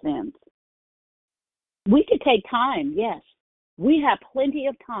of your sins. We could take time, yes. We have plenty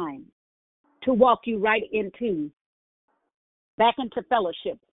of time to walk you right back into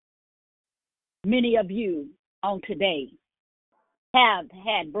fellowship. Many of you on today have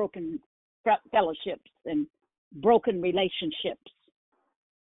had broken fellowships and broken relationships.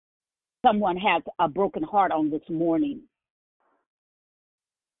 Someone has a broken heart on this morning.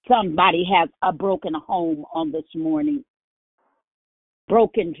 Somebody has a broken home on this morning.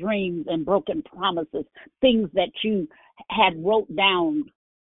 Broken dreams and broken promises, things that you had wrote down.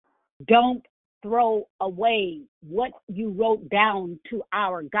 Don't throw away what you wrote down to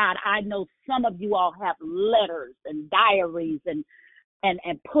our God. I know some of you all have letters and diaries and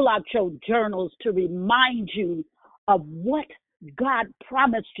pull out your journals to remind you of what God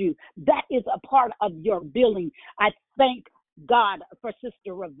promised you. That is a part of your building. I thank God for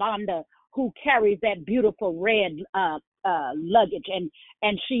Sister Ravonda, who carries that beautiful red luggage,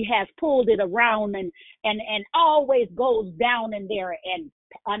 and she has pulled it around and always goes down in there and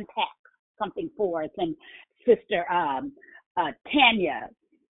unpacks something for us. And Sister Tanya,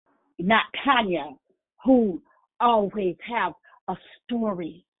 who always have a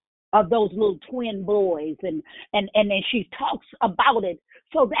story of those little twin boys, and then she talks about it.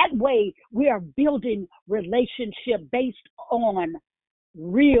 So that way we are building relationship based on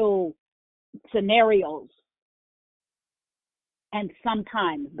real scenarios. And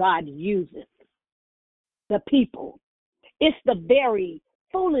sometimes God uses the people. It's the very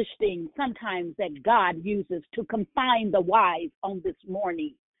foolish thing sometimes that God uses to confine the wise on this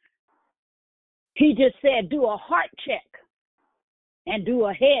morning. He just said, do a heart check and do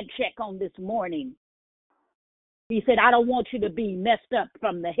a head check on this morning. He said, I don't want you to be messed up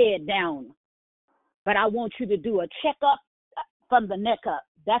from the head down, but I want you to do a checkup from the neck up.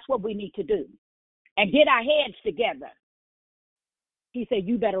 That's what we need to do. And get our heads together. He said,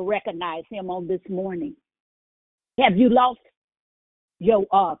 you better recognize Him on this morning. Have you lost your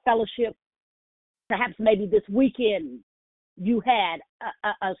fellowship? Perhaps maybe this weekend you had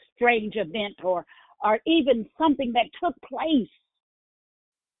a strange event or or even something that took place.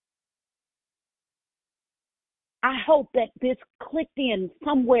 I hope that this clicked in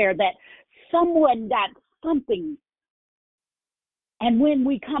somewhere, that someone got something. And when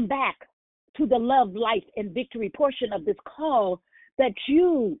we come back to the love, life, and victory portion of this call, that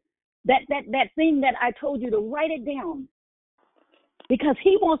that thing that I told you to write it down, because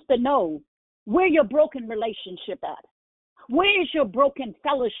he wants to know where your broken relationship at. Where is your broken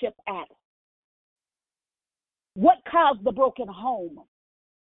fellowship at? What caused the broken home?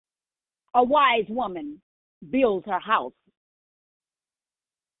 A wise woman builds her house,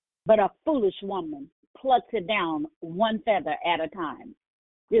 but a foolish woman plucks it down one feather at a time,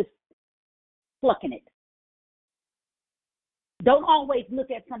 just plucking it. Don't always look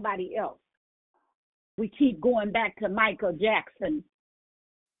at somebody else. We keep going back to Michael Jackson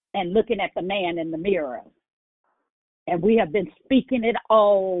and looking at the man in the mirror. And we have been speaking it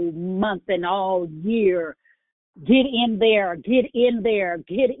all month and all year. Get in there, get in there,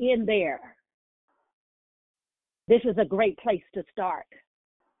 get in there. This is a great place to start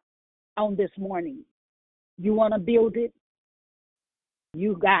on this morning. You want to build it?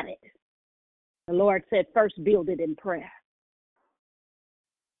 You got it. The Lord said, first build it in prayer.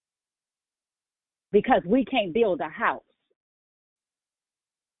 Because we can't build a house.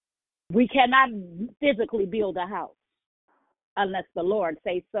 We cannot physically build a house unless the Lord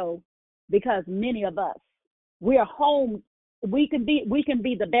say so, because many of us, we are home. We can be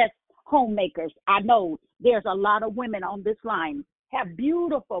the best homemakers. I know there's a lot of women on this line have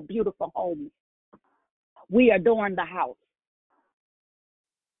beautiful, beautiful homes. We adorn the house.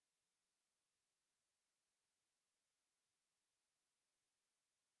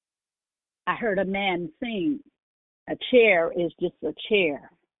 I heard a man sing, a chair is just a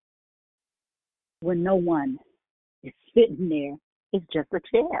chair. When no one is sitting there, it's just a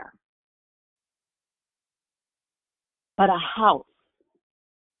chair. But a house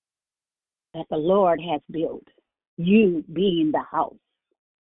that the Lord has built, you being the house,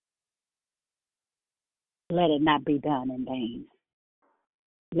 let it not be done in vain.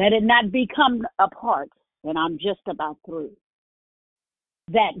 Let it not become a part, and I'm just about through,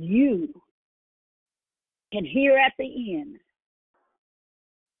 that you can hear at the end.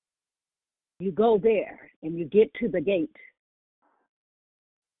 You go there and you get to the gate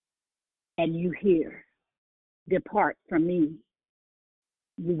and you hear, depart from me,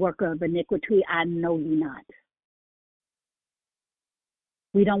 you worker of iniquity, I know you not.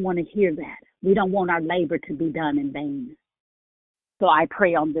 We don't want to hear that. We don't want our labor to be done in vain. So I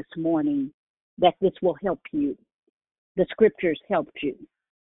pray on this morning that this will help you. The scriptures helped you.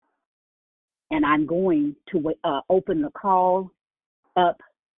 And I'm going to open the call up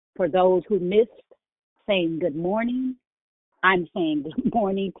for those who missed, saying good morning. I'm saying good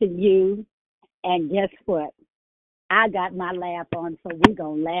morning to you. And guess what? I got my laugh on, so we're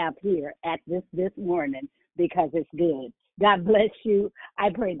going to laugh here at this morning because it's good. God bless you. I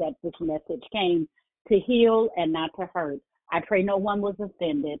pray that this message came to heal and not to hurt. I pray no one was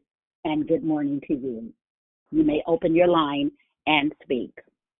offended, and good morning to you. You may open your line and speak.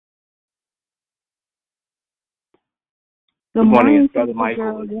 Good morning, Brother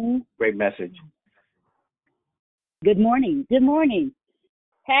Michael. Great message. Good morning. Good morning.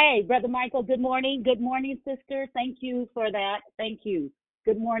 Hey, Brother Michael, good morning. Good morning, sister. Thank you for that. Thank you.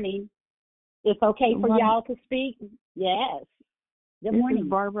 Good morning. It's okay for y'all to speak? Yes. Good morning. This is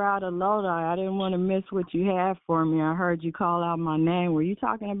Barbara out of Lodi. I didn't want to miss what you have for me. I heard you call out my name. Were you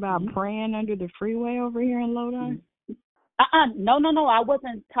talking about praying under the freeway over here in Lodi? No. I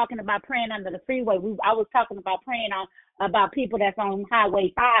wasn't talking about praying under the freeway. I was talking about praying about people that's on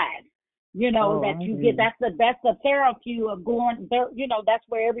Highway 5. You know, you get, that's the therapy of going there. You know, that's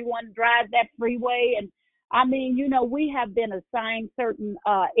where everyone drives that freeway. And I mean, you know, we have been assigned certain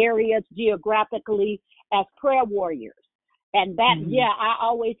areas geographically as prayer warriors. And that, I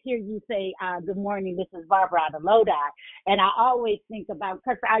always hear you say, good morning, this is Barbara out of Lodi. And I always think about,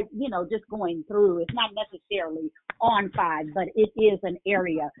 because just going through, it's not necessarily on 5, but it is an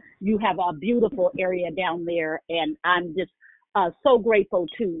area. You have a beautiful area down there. And I'm just so grateful,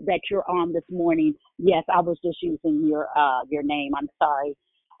 too, that you're on this morning. Yes, I was just using your name. I'm sorry.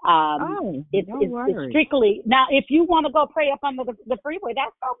 It's strictly, now, if you want to go pray up under the freeway,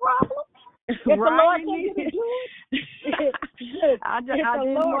 that's no problem. If the Lord tells you to do it. I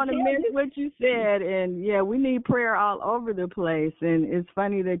didn't want to miss what you said. And, yeah, we need prayer all over the place. And it's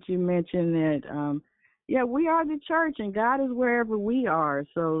funny that you mentioned that, we are the church, and God is wherever we are.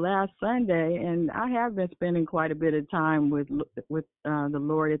 So last Sunday, and I have been spending quite a bit of time with the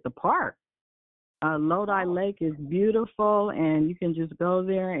Lord at the park. Lodi Lake is beautiful, and you can just go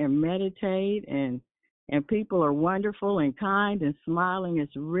there and meditate and and people are wonderful and kind and smiling.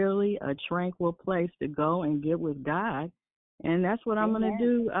 It's really a tranquil place to go and get with God. And that's what I'm going to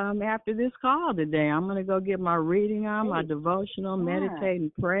do after this call today. I'm going to go get my reading on, my devotional, meditate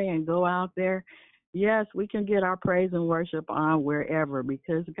and pray, and go out there. Yes, we can get our praise and worship on wherever,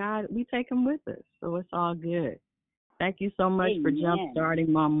 because God, we take him with us. So it's all good. Thank you so much for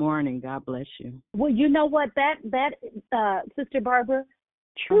jump-starting my morning. God bless you. Well, you know what? That Sister Barbara,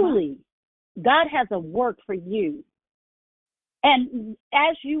 truly, God has a work for you. And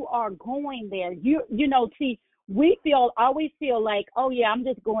as you are going there, you know, see, we always feel like, oh yeah, I'm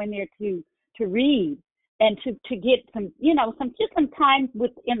just going there to read and to get some, you know, some time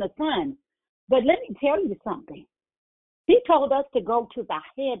in the sun. But let me tell you something. He told us to go to the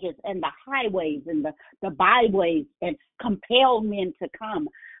hedges and the highways and the byways and compel men to come.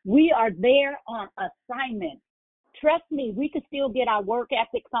 We are there on assignment. Trust me, we can still get our work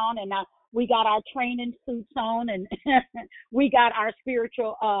ethics on, and we got our training suits on, and we got our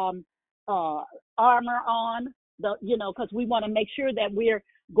spiritual armor on, because we want to make sure that we're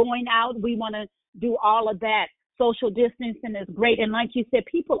going out. We want to do all of that. Social distancing is great. And like you said,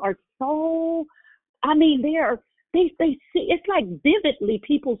 people are so, they see, it's like vividly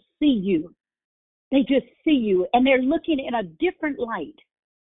people see you. They just see you, and they're looking in a different light.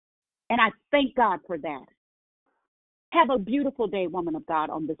 And I thank God for that. Have a beautiful day, woman of God,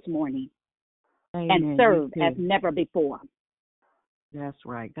 on this morning. Amen. And serve as never before. That's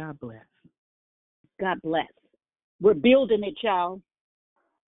right. God bless. God bless. We're building it, y'all.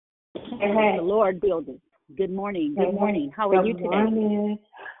 The Lord building. Good morning. Good morning. How are you today? Morning.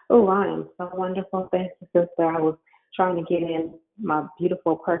 Oh, I am so wonderful. Thank you, sister. I was trying to get in my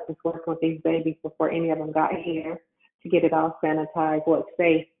beautiful purpose working with these babies before any of them got here to get it all sanitized. Well,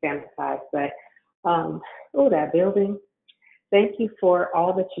 safe sanitized, but that building. Thank you for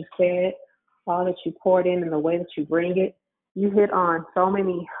all that you said, all that you poured in and the way that you bring it. You hit on so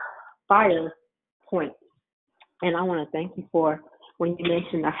many fire points. And I want to thank you for when you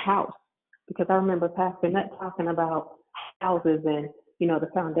mentioned a house, because I remember Pastor Nutt talking about houses and, the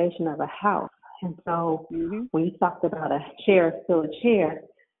foundation of a house. And so when you talked about a chair is still a chair,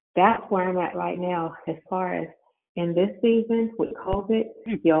 that's where I'm at right now as far as in this season with COVID.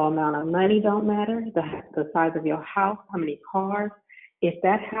 Your amount of money don't matter, the size of your house, how many cars. If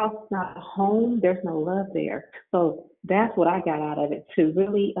that house is not a home, there's no love there. So that's what I got out of it, to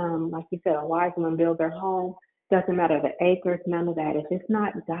really, like you said, a wise woman build their home. Doesn't matter the acres, none of that. If it's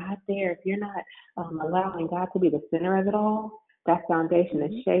not God there, if you're not allowing God to be the center of it all, that foundation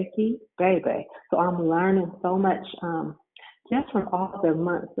is shaky, baby. So I'm learning so much just from all the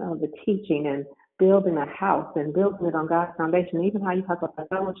months of the teaching and building a house and building it on God's foundation, even how you talk about the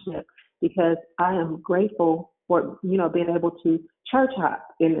fellowship, because I am grateful for, being able to church hop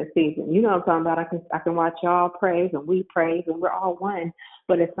in this season. You know what I'm talking about? I can watch y'all praise and we praise and we're all one,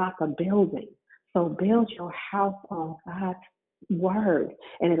 but it's not the building. So build your house on God's word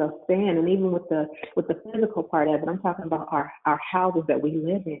and it'll stand. And even with the physical part of it, I'm talking about our houses that we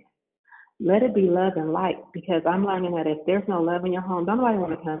live in. Let it be love and light, because I'm learning that if there's no love in your home, nobody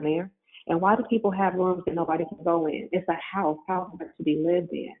want to come there. And why do people have rooms that nobody can go in? It's a house to be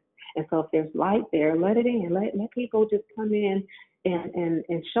lived in. And so if there's light there, let it in. Let people just come in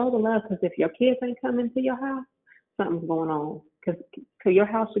and show the love, because if your kids ain't coming to your house, something's going on. Because your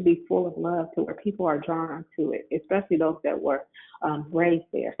house should be full of love to where people are drawn to it, especially those that were raised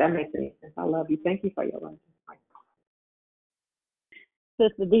there. If that makes any sense. I love you. Thank you for your love.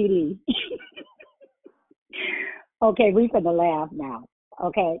 Sister Dee Dee. Okay, we're going to laugh now.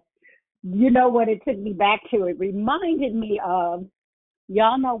 Okay. You know what it took me back to? It reminded me of,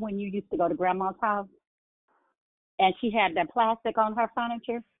 y'all know when you used to go to Grandma's house and she had that plastic on her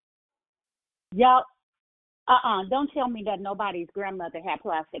furniture? Y'all, don't tell me that nobody's grandmother had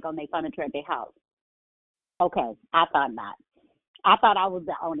plastic on their furniture at their house. Okay, I thought not. I thought I was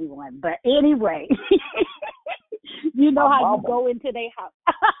the only one. But anyway, you know how you go into their house.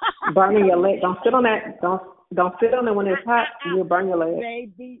 Burning your leg. Don't sit on that. Don't sit on it when it's hot. You'll burn your leg.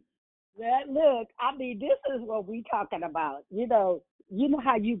 Baby, look, this is what we talking about. You know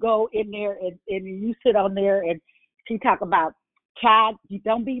how you go in there and you sit on there and she talk about, child, you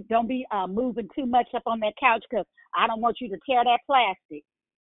don't be moving too much up on that couch because I don't want you to tear that plastic.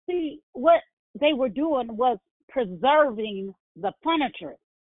 See, what they were doing was preserving the furniture,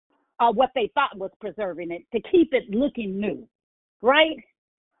 or what they thought was preserving it, to keep it looking new, right?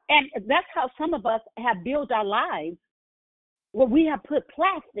 And that's how some of us have built our lives, where we have put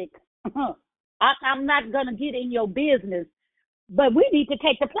plastic. I'm not going to get in your business, but we need to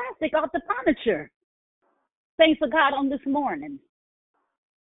take the plastic off the furniture. Thanks for God on this morning.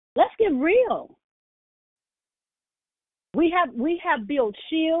 Let's get real. We have built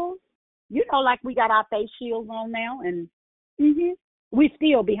shields, like we got our face shields on now, and we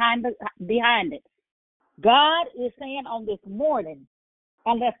still behind it. God is saying on this morning,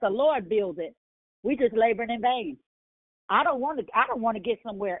 unless the Lord builds it, we just laboring in vain. I don't want to get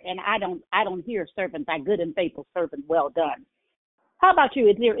somewhere and I don't hear servant, thy good and faithful servant, well done. How about you?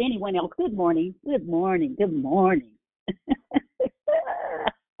 Is there anyone else? Good morning. Good morning. Good morning.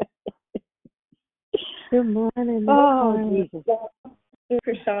 Good morning. Oh, Jesus.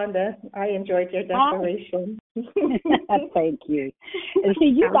 Shonda, I enjoyed your declaration. Thank you. And see,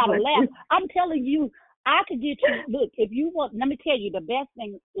 you got to laugh. I'm telling you, I could get you, look, if you want, let me tell you, the best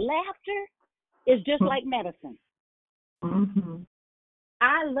thing, laughter is just like medicine. Mm-hmm.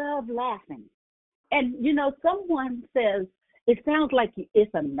 I love laughing. And, someone says, it sounds like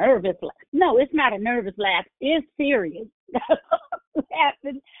it's a nervous laugh. No, it's not a nervous laugh. It's serious.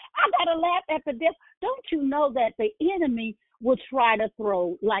 Laughing. I got to laugh at the death. Don't you know that the enemy will try to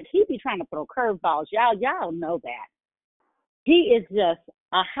throw, like he be trying to throw curveballs. Y'all know that. He is just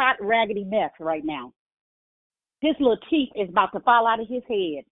a hot, raggedy mess right now. His little teeth is about to fall out of his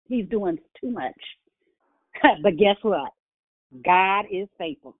head. He's doing too much. But guess what? God is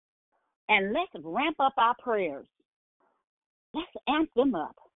faithful. And let's ramp up our prayers. Let's amp them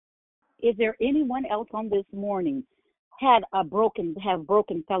up. Is there anyone else on this morning have broken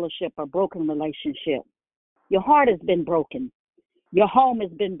fellowship or broken relationship? Your heart has been broken. Your home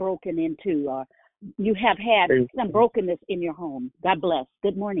has been broken into. You have had some brokenness in your home. God bless.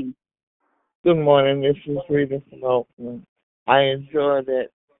 Good morning. Good morning. This is Rita from Oakland. I enjoy that.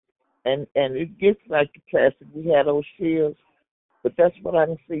 And it gets like the classic. We had those shields. But that's what I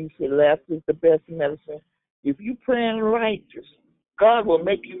can see. See, laughter is the best medicine. If you praying righteous, God will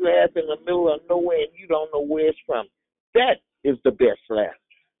make you laugh in the middle of nowhere and you don't know where it's from. That is the best laughter.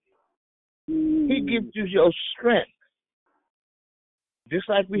 He gives you your strength. Just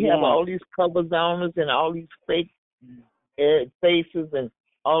like we have all these covers on us and all these fake faces and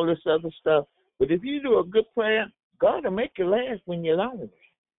all this other stuff. But if you do a good prayer, God will make you laugh when you're lonely.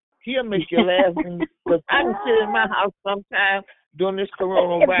 He'll make you laugh because I can sit in my house sometimes during this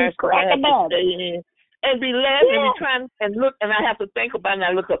coronavirus. I have to stay in and be laughing and trying and look, and I have to think about it. And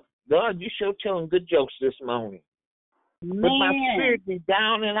I look up, God, you sure telling good jokes this morning. Man. But my spirit be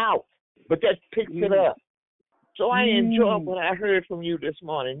down and out, but that picks it up. So I enjoy what I heard from you this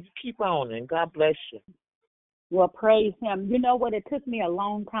morning. You keep on, and God bless you. Well, praise Him. You know what? It took me a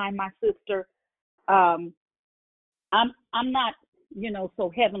long time, my sister. I'm not,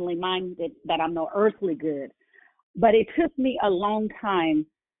 so heavenly minded that I'm no earthly good, but it took me a long time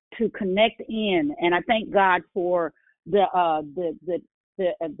to connect in, and I thank God for the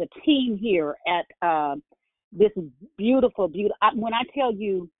team here at this beautiful. When I tell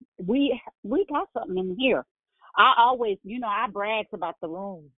you, we got something in here. I always, I brags about the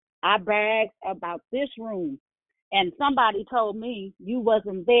room. I brag about this room. And somebody told me you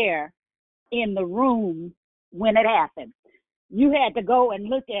wasn't there in the room when it happened. You had to go and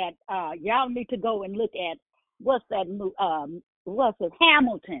look at, y'all need to go and look at, what's it,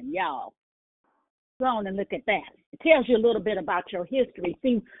 Hamilton, y'all. Go on and look at that. It tells you a little bit about your history.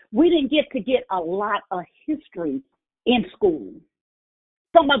 See, we didn't get a lot of history in school.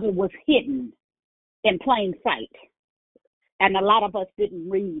 Some of it was hidden in plain sight. And a lot of us didn't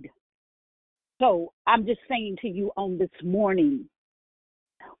read. So I'm just saying to you on this morning,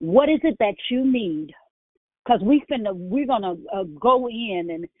 what is it that you need? Because we're gonna go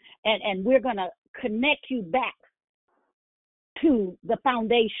in and we're gonna connect you back to the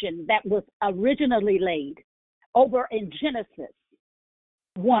foundation that was originally laid over in Genesis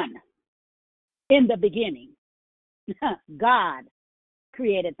 1. In the beginning, God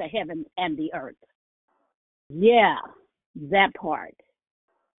created the heavens and the earth. Yeah, that part.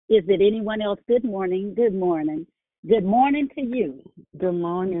 Is it anyone else? Good morning. Good morning. Good morning to you. Good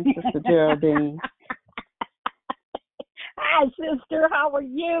morning, Sister Geraldine. Hi, sister. How are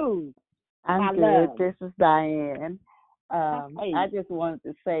you? I'm good. This is Diane. I just wanted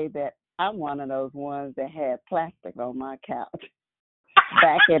to say that I'm one of those ones that had plastic on my couch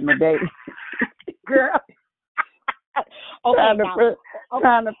back in the day. Girl.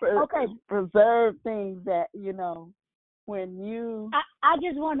 Trying to preserve things that, when you. I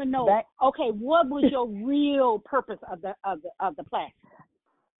just want to know. What was your real purpose of the plastic?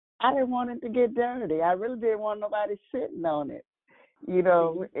 I didn't want it to get dirty. I really didn't want nobody sitting on it,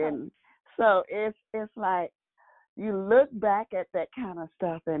 and so it's like you look back at that kind of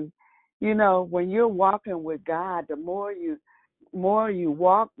stuff, and when you're walking with God, the more you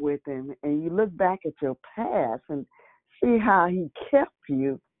walk with Him, and you look back at your past and see how He kept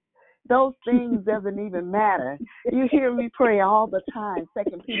you. those things doesn't even matter. You hear me pray all the time,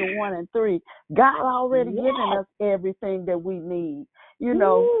 2 Peter 1 and 3. God already given us everything that we need. You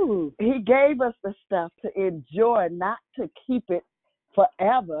know, he gave us the stuff to enjoy, not to keep it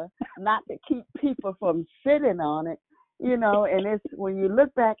forever, not to keep people from sitting on it. You know, and it's when you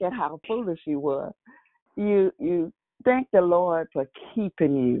look back at how foolish you were, you thank the Lord for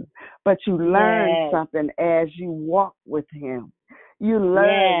keeping you, but you learn something as you walk with him. You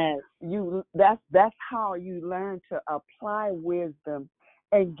learn that's how you learn to apply wisdom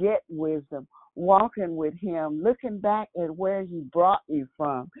and get wisdom, walking with him, looking back at where he brought you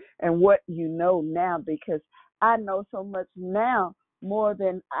from and what you know now, because I know so much now more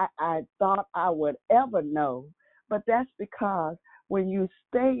than I thought I would ever know. But that's because when you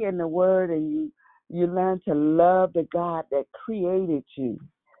stay in the Word and you learn to love the God that created you,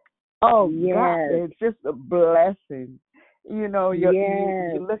 God, it's just a blessing. You know,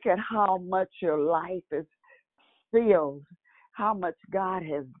 you look at how much your life is filled, how much God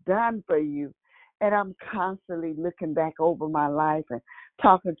has done for you. And I'm constantly looking back over my life and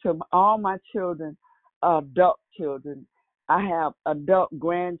talking to all my children, adult children. I have adult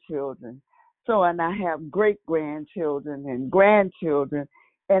grandchildren. So, and I have great-grandchildren and grandchildren,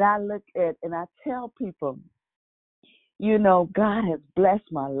 and I look at and I tell people, you know, God has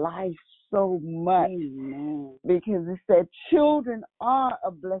blessed my life so much. Amen. Because it said children are a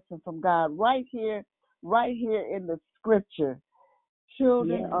blessing from God. Right here in the scripture,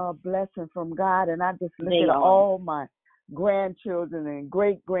 children are a blessing from God, and I just look at all my grandchildren and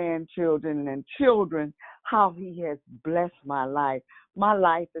great-grandchildren and children, how he has blessed my life. My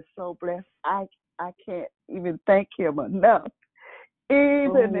life is so blessed, I can't even thank him enough.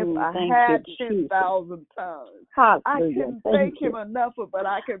 Even if I had 10,000 tongues, I couldn't thank him enough, but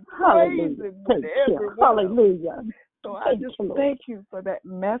I can praise him with every one. Hallelujah. So I just thank you for that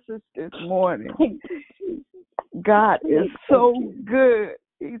message this morning. God is so good.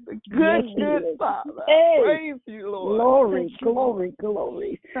 He's a good Father. Praise you, Lord.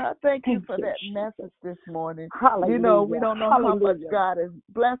 Glory. So I thank you for that message this morning. Hallelujah. You know, we don't know how much God has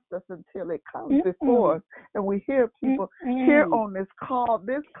blessed us until it comes before us. And we hear people here on this call.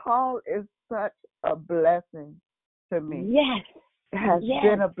 This call is such a blessing to me. Yes. It has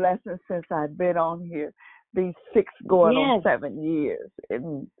been a blessing since I've been on here, these 6 going on 7 years.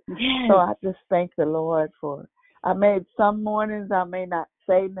 And so I just thank the Lord for it. I made some mornings I may not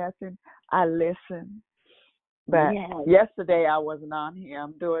say nothing. I listen. But yesterday I wasn't on here.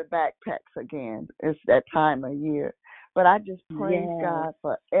 I'm doing backpacks again. It's that time of year. But I just praise God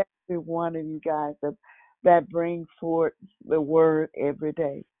for every one of you guys that bring forth the word every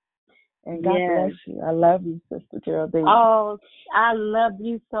day. And God bless you. I love you, Sister Geraldine. Oh, I love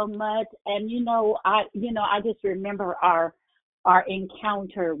you so much. And I just remember our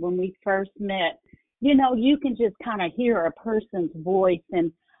encounter when we first met. You can just kind of hear a person's voice.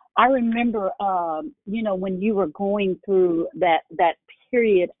 And I remember, when you were going through that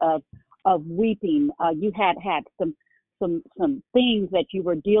period of weeping, you had some things that you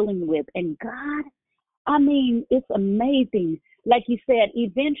were dealing with. And God, I mean, it's amazing. Like you said,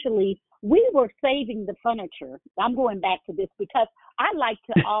 eventually we were saving the furniture. I'm going back to this because I like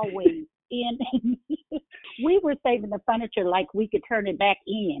to always we were saving the furniture like we could turn it back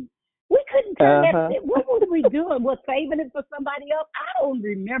in. We couldn't turn that. What were we doing? Was saving it for somebody else? I don't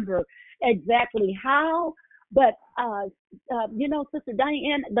remember exactly how, but Sister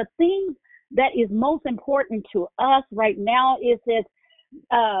Diane, the thing that is most important to us right now is that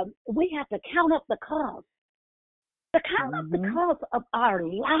we have to count up the cost. To count up the cost of our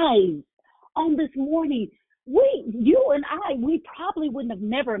lives. On this morning, you and I, we probably wouldn't have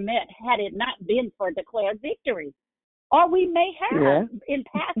never met had it not been for Declare Victory. Or we may have in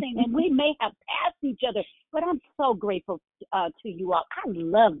passing, and we may have passed each other. But I'm so grateful to you all. I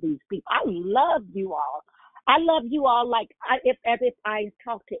love these people. I love you all. I love you all as if I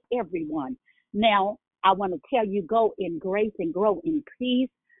talk to everyone. Now, I want to tell you, go in grace and grow in peace.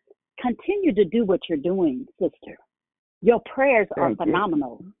 Continue to do what you're doing, sister. Your prayers are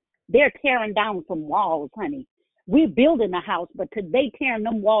phenomenal. They're tearing down some walls, honey. We're building a house, but they tearing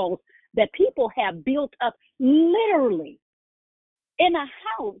them walls that people have built up literally in a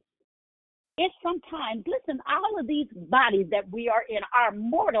house. It's sometimes, listen, all of these bodies that we are in, our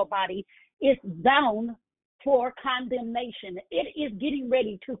mortal body is down for condemnation. It is getting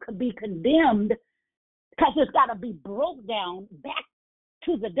ready to be condemned because it's got to be broke down back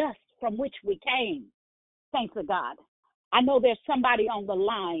to the dust from which we came. Thanks to God. I know there's somebody on the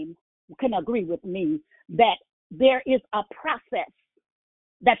line who can agree with me that there is a process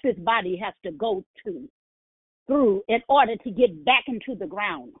that this body has to go through in order to get back into the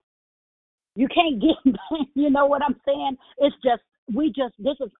ground. You can't get, you know what I'm saying? It's just,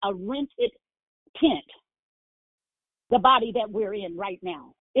 this is a rented tent, the body that we're in right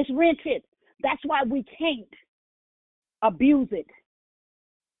now. It's rented. That's why we can't abuse it,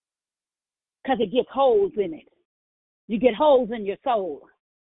 because it gets holes in it. You get holes in your soul.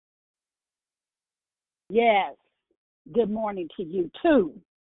 Yes. Good morning to you too,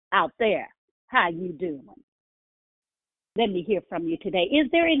 out there. How you doing? Let me hear from you today. Is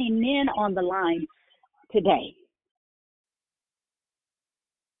there any men on the line today?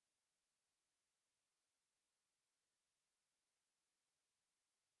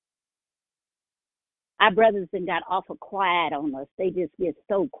 Our brothers then got awful quiet on us. They just get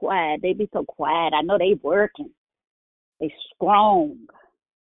so quiet. They be so quiet. I know they working. They strong.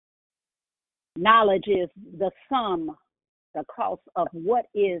 Knowledge is the sum, the cost of what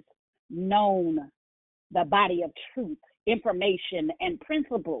is known, the body of truth, information, and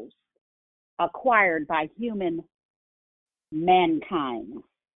principles acquired by human mankind.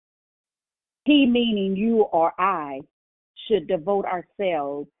 He, meaning you or I, should devote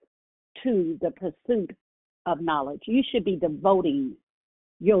ourselves to the pursuit of knowledge. You should be devoting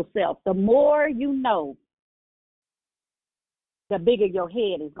yourself. The more you know, the bigger your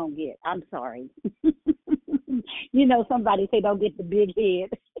head is going to get. I'm sorry. You know, somebody say don't get the big head.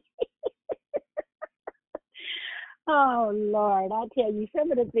 Oh, Lord, I tell you,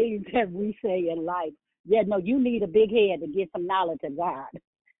 some of the things that we say in life, you need a big head to get some knowledge of God,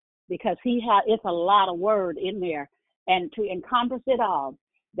 because it's a lot of word in there, and to encompass it all.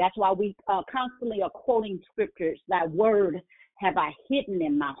 That's why we constantly are quoting scriptures. That word have I hidden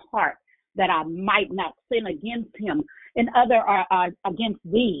in my heart, that I might not sin against him, and other are against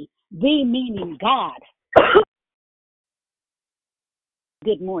thee. Thee meaning God.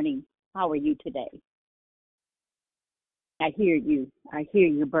 Good morning. How are you today? I hear you. I hear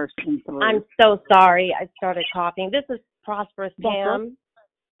you bursting through. I'm so sorry. I started coughing. This is Prosperous Pam.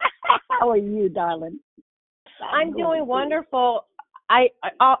 How are you, darling? I'm doing wonderful. I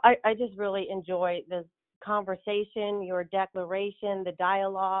just really enjoy this conversation, your declaration, the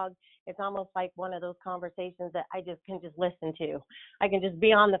dialogue. It's almost like one of those conversations that I just can just listen to. I can just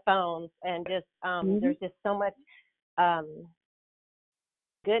be on the phone and just there's just so much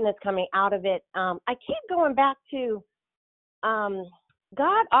goodness coming out of it. I keep going back to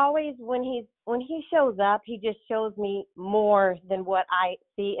God always, when he shows up, he just shows me more than what I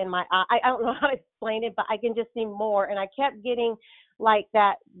see in my eye. I don't know how to explain it, but I can just see more. And I kept getting like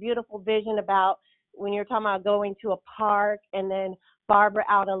that beautiful vision about when you're talking about going to a park, and then Barbara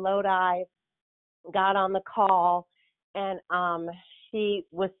out of Lodi got on the call, and she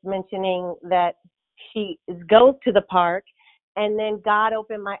was mentioning that she goes to the park, and then God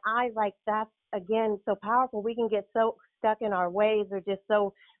opened my eyes. Like, that's again so powerful. We can get so stuck in our ways, or just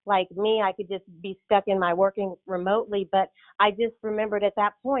so, like me, I could just be stuck in my working remotely. But I just remembered at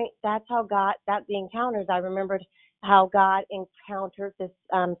that point, that's how God, that the encounters, I remembered how God encountered this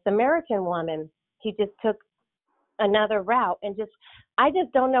Samaritan woman. He just took another route, and I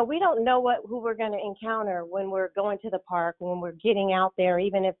just don't know. We don't know who we're going to encounter when we're going to the park, when we're getting out there,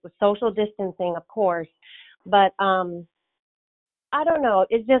 even if with social distancing, of course. But I don't know.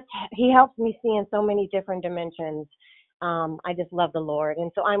 It's just, he helps me see in so many different dimensions. I just love the Lord.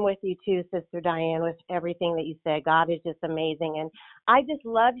 And so I'm with you too, Sister Diane, with everything that you said. God is just amazing. And I just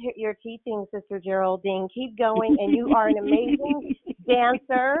love your teaching, Sister Geraldine. Keep going. And you are an amazing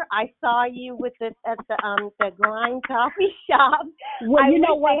dancer. I saw you with this at the Grind Coffee Shop. Well, you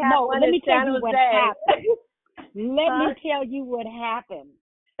know what? No, let me tell you what happened. Let me tell you what happened.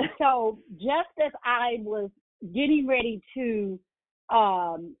 So just as I was getting ready to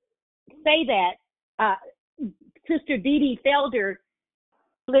say that, Sister Dee Dee Felder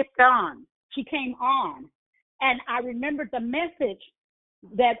flipped on. She came on. And I remembered the message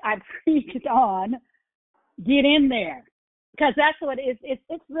that I preached on, Get In There. Because that's what it is.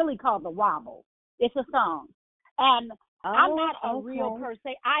 It's really called The Wobble. It's a song. And I'm not a real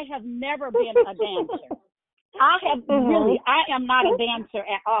person. I have never been a dancer. I am not a dancer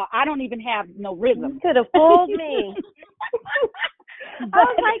at all. I don't even have no rhythm. You could have fooled me. Oh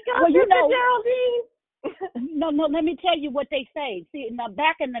my God, well, Geraldine. No, let me tell you what they say. See, now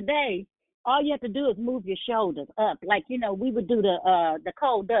back in the day, all you have to do is move your shoulders up. Like, we would do the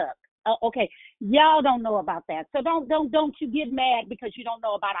cold duck. Okay, y'all don't know about that. So don't you get mad because you don't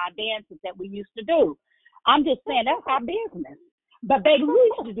know about our dances that we used to do. I'm just saying that's our business. But baby,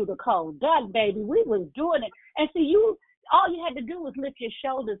 we used to do the cold duck, baby. We was doing it. And see, all you had to do was lift your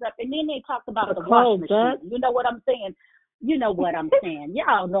shoulders up. And then they talked about the washing machine. You know what I'm saying? You know what I'm saying.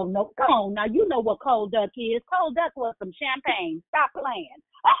 Y'all don't know. Come on now. You know what cold duck is. Cold duck was some champagne. Stop playing.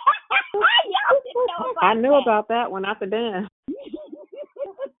 Y'all didn't know about I knew that. about that one after dance.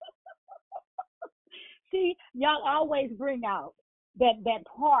 See, y'all always bring out that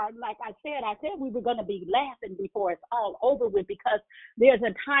part. Like I said we were going to be laughing before it's all over with, because there's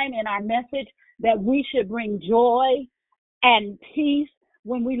a time in our message that we should bring joy and peace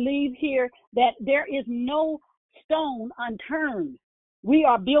when we leave here, that there is no stone unturned. We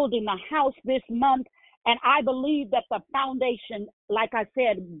are building a house this month, and I believe that the foundation, like I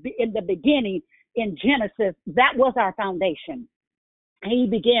said in the beginning in Genesis, that was our foundation. He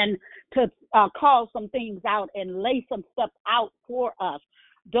began to call some things out and lay some stuff out for us.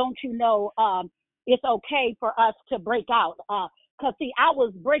 Don't you know, it's okay for us to break out. Because, see, I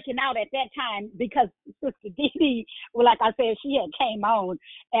was breaking out at that time because Sister Dee, well, like I said, she had came on,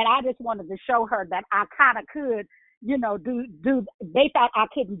 and I just wanted to show her that I kind of could, you know, do. They thought I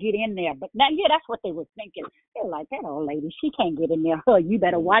couldn't get in there. But now, yeah, that's what they were thinking. They're like, that old lady, she can't get in there. You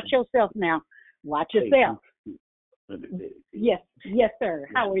better watch yourself now. Watch yourself. Yes, sir.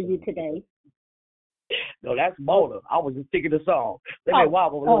 How are you today? No, that's Mona. I was just thinking the song. Let me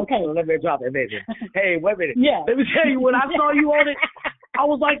wobble. Okay. Let me drop it, baby. Hey, wait a minute. Yeah. Let me tell you, when I saw you on it, I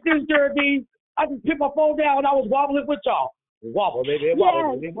was like this, Jeremy. I just picked my phone down and I was wobbling with y'all. Wobble, baby.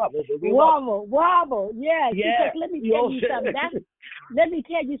 Wobble, baby. Wobble, baby. Wobble. Yeah. Yeah. Because let me tell you something. Let me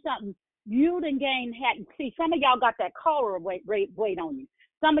tell you something. You done gained. See, some of y'all got that cholera weight on you.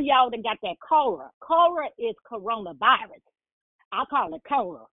 Some of y'all done got that cholera. Cholera is coronavirus. I call it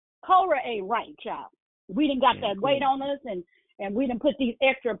cholera. Cholera ain't right, y'all. We done got that weight on us, and we done put these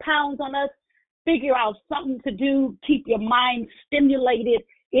extra pounds on us. Figure out something to do. Keep your mind stimulated.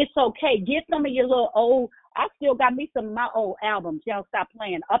 It's okay. Get some of your little old. I still got me some of my old albums. Y'all stop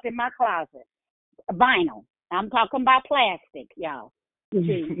playing up in my closet. Vinyl. I'm talking about plastic, y'all.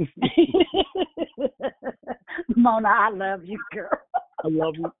 Mona, I love you, girl. I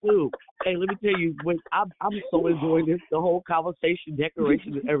love you too. Hey, let me tell you, when I'm so enjoying this, the whole conversation,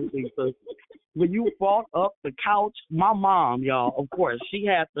 decoration, and everything. So when you brought up the couch, my mom, y'all, of course, she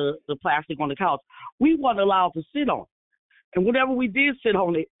had the plastic on the couch. We weren't allowed to sit on it. And whenever we did sit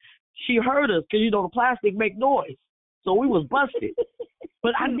on it, she heard us because, you know, the plastic make noise. So we was busted.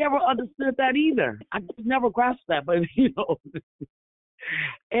 But I never understood that either. I just never grasped that. But, you know.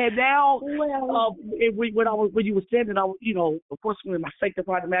 And now, when you were standing, I, you know, of course, when my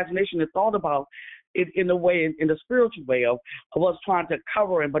sanctified imagination had thought about it in a way, in the spiritual way of us trying to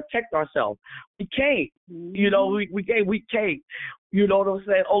cover and protect ourselves. We can't, you know, we can't, you know what I'm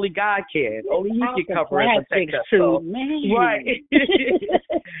saying? Only God can. Only He can cover and protect us. So, right.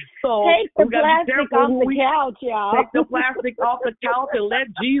 So take the plastic off the couch, y'all. Take the plastic off the couch and let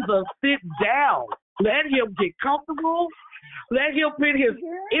Jesus sit down. Let Him get comfortable. Let Him put His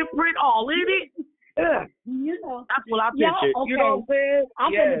imprint all in it. You know, that's what I picture. Okay. You know what I'm saying?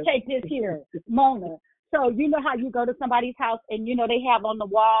 I'm going to take this here, Mona. So you know how you go to somebody's house and, you know, they have on the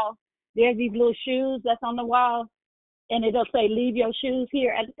wall, there's these little shoes that's on the wall, and it'll say, leave your shoes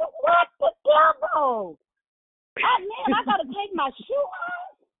here. And what the devil? Man, I got to take my shoe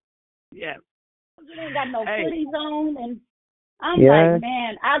off? Yeah. You ain't got no footies on. And I'm like,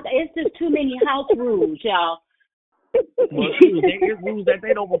 man, it's just too many house rules, y'all. Well, there is rules that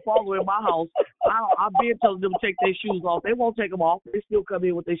they don't follow in my house. I've been telling them to take their shoes off. They won't take them off. They still come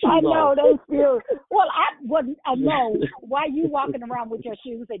in with their shoes off. I know, they still. Well, I wouldn't know why you walking around with your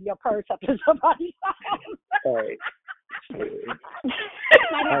shoes and your purse up in somebody's house. Right.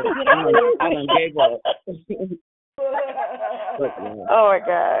 I done gave up. Oh my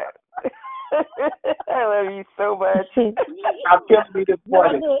God. I love you so much. I feel me this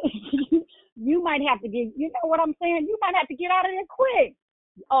morning. You might have to get, you know what I'm saying? You might have to get out of there quick.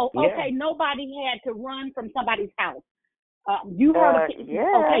 Oh, okay. Yeah. Nobody had to run from somebody's house. You heard of, yeah.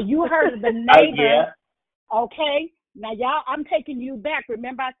 Okay, you heard of the neighbor. Okay. Now, y'all, I'm taking you back.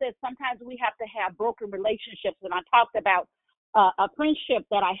 Remember I said sometimes we have to have broken relationships, and I talked about a friendship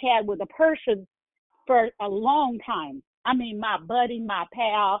that I had with a person for a long time. I mean, my buddy, my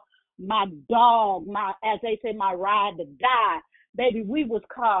pal, my dog, as they say, my ride to die. Baby, we was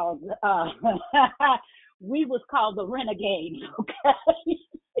called the renegades, okay?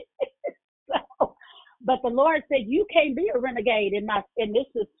 So, but the Lord said, you can't be a renegade in this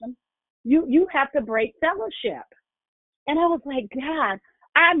system. You have to break fellowship. And I was like, God,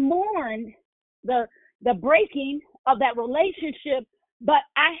 I mourned the breaking of that relationship, but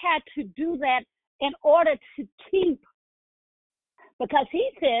I had to do that in order to keep, because He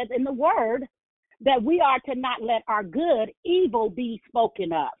says in the Word that we are to not let our good evil be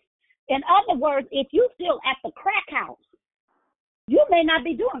spoken of. In other words, if you still at the crack house, You may not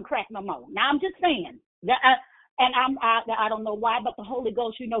be doing crack no more. Now, I'm just saying. I don't know why, but the Holy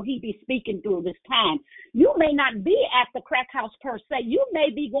Ghost, he be speaking through this time. You may not be at the crack house per se. You may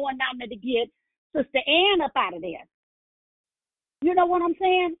be going down there to get Sister Ann up out of there. You know what I'm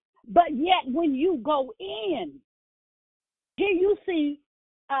saying? But yet, when you go in, here you see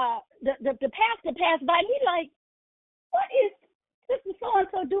the pastor pass by, and he like, what is Sister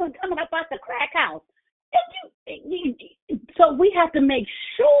so-and-so doing coming up out the crack house? So we have to make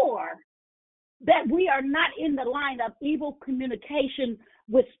sure that we are not in the line of evil communication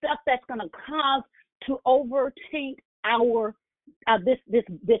with stuff that's going to cause to overtake our this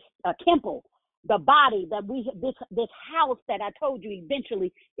temple, the body that this house that I told you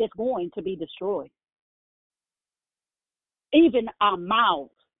eventually is going to be destroyed. Even our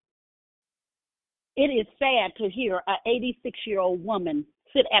mouths. It is sad to hear an 86-year-old woman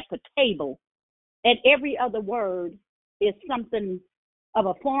sit at the table and every other word is something of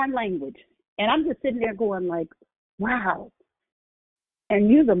a foreign language. And I'm just sitting there going like, wow.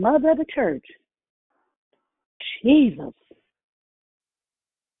 And you're the mother of the church. Jesus.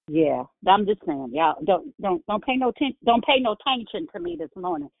 Yeah, I'm just saying, y'all don't pay no attention to me this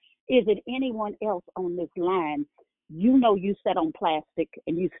morning. Is it anyone else on this line? You sat on plastic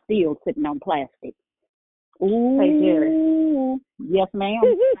and you still sitting on plastic. Ooh. Hey, Jerry. Yes, ma'am.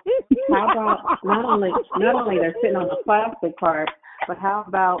 How about not only they're sitting on the plastic part, but how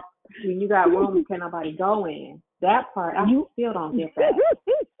about when you got room and can't nobody go in? That part, I still don't get that.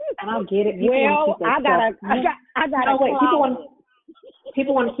 And I get it.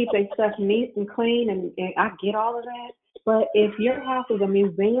 People want to keep their stuff neat and clean, and I get all of that. But if your house is a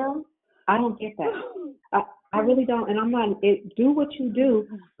museum, I don't get that. I really don't, and I'm not. Do what you do,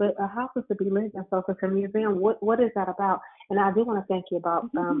 but a house is to be lived in. So if it's a museum, what is that about? And I do want to thank you about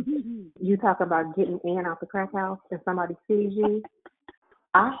you talk about getting in out the crack house and somebody sees you.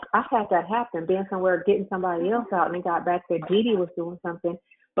 I had that happen, being somewhere, getting somebody else out, and it got back there. Dee was doing something,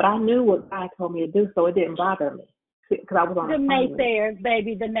 but I knew what God told me to do, so it didn't bother me because I was on the naysayers,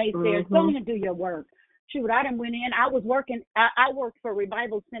 baby, the naysayers. Go in and do your work. Shoot, I done went in. I was working. I worked for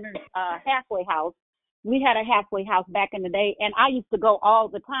Revival Center's halfway house. We had a halfway house back in the day, and I used to go all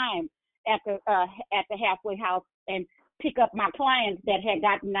the time at the halfway house and pick up my clients that had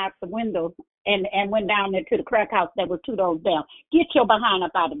gotten out the window and went down there to the crack house that was 2 doors down. Get your behind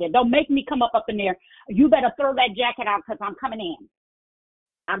up out of there. Don't make me come up in there. You better throw that jacket out because I'm coming in.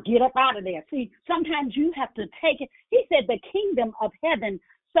 I'll get up out of there. See, sometimes you have to take it. He said the kingdom of heaven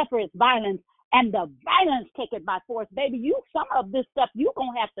suffers violence, and the violence take it by force. Baby, some of this stuff, you're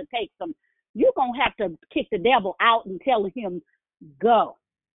going to have to take some. You're going to have to kick the devil out and tell him, go.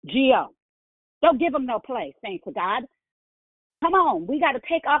 G.O. Don't give him no place, thanks to God. Come on, we got to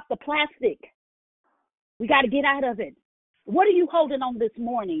take off the plastic. We got to get out of it. What are you holding on this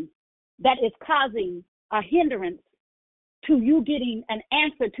morning that is causing a hindrance to you getting an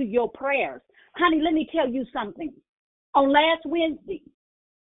answer to your prayers? Honey, let me tell you something. On last Wednesday,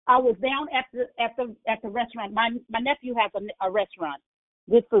 I was down at the restaurant. My nephew has a restaurant.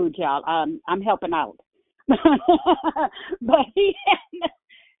 Good food, y'all. I'm helping out. But he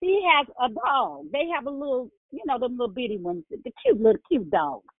has a dog. They have a little, them little bitty ones, the cute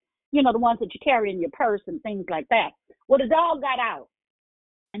dogs. The ones that you carry in your purse and things like that. Well, the dog got out,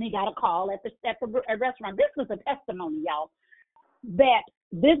 and he got a call at the restaurant. This was a testimony, y'all, that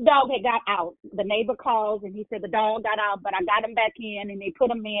this dog had got out. The neighbor calls, and he said the dog got out, but I got him back in, and they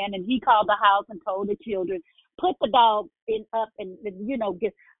put him in, and he called the house and told the children, put the dog up and,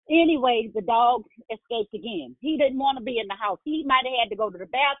 get. Anyway, the dog escaped again. He didn't want to be in the house. He might have had to go to the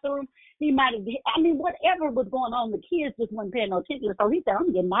bathroom. He might have, whatever was going on, the kids just weren't paying no attention. So he said,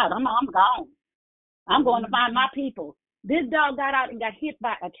 I'm getting out. I'm gone. I'm going to find my people. This dog got out and got hit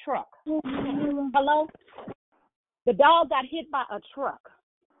by a truck. Hello? The dog got hit by a truck.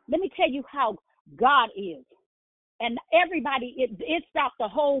 Let me tell you how God is. And everybody, it stopped the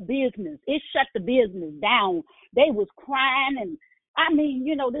whole business. It shut the business down. They was crying and,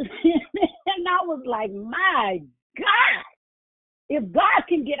 this, and I was like, my God, if God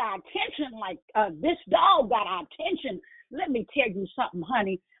can get our attention like this dog got our attention, let me tell you something,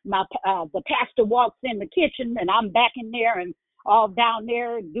 honey. The pastor walks in the kitchen, and I'm back in there and all down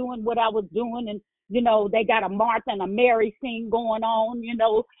there doing what I was doing. And, they got a Martha and a Mary thing going on,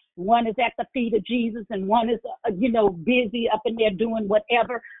 One is at the feet of Jesus and one is, busy up in there doing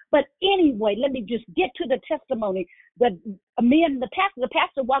whatever. But anyway, let me just get to the testimony. Me and the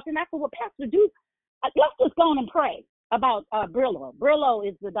pastor walked in. I said, well, Pastor, let's just go on and pray about Brillo. Brillo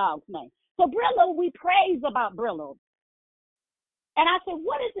is the dog's name. So Brillo, we praise about Brillo. And I said,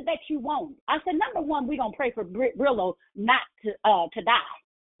 what is it that you want? I said, number one, we're going to pray for Brillo not to die.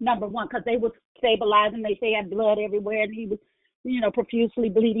 Number one, because they were stabilizing. They say he had blood everywhere, and he was, profusely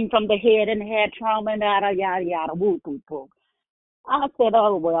bleeding from the head and had trauma and yada, yada, yada, whoop, whoop, whoop. I said,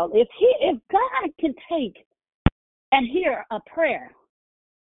 oh, well, if God can take and hear a prayer,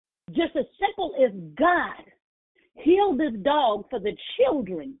 just as simple as God heal this dog for the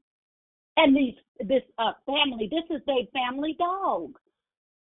children and this family, this is their family dog.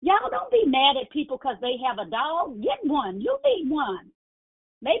 Y'all don't be mad at people because they have a dog. Get one. You need one.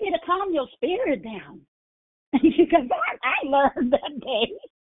 Maybe to calm your spirit down. Because I learned that day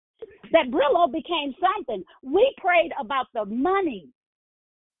that Brillo became something. We prayed about the money.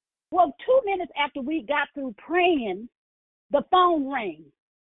 Well, 2 minutes after we got through praying, the phone rang.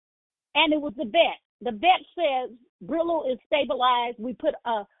 And it was the vet. The vet says Brillo is stabilized. We put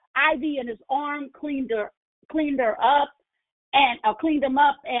a IV in his arm, cleaned him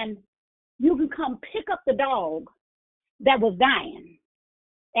up, and you can come pick up the dog that was dying.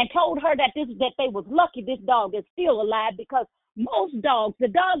 And told her that they was lucky this dog is still alive, because most dogs, the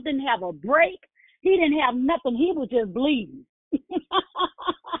dog didn't have a break. He didn't have nothing. He was just bleeding.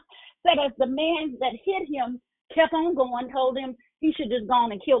 Said as the man that hit him kept on going, told him he should just go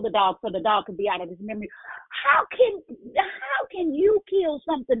on and kill the dog so the dog could be out of his memory. How can you kill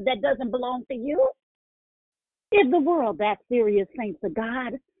something that doesn't belong to you? Is the world that serious, saints of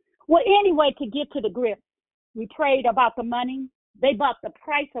God? Well, anyway, to get to the grip, we prayed about the money. They bought the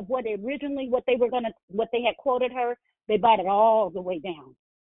price of what they had quoted her. They bought it all the way down.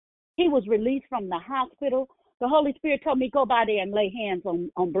 He was released from the hospital. The Holy Spirit told me, go by there and lay hands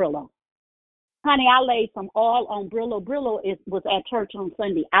on Brillo. Honey, I laid some oil on Brillo. Brillo was at church on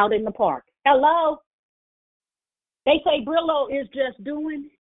Sunday, out in the park. Hello? They say Brillo is just doing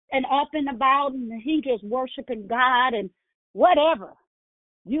and up and about, and he just worshiping God and whatever.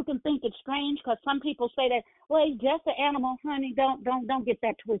 You can think it's strange because some people say that, well, he's just an animal, honey. Don't get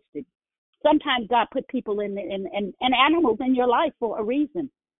that twisted. Sometimes God put people and animals in your life for a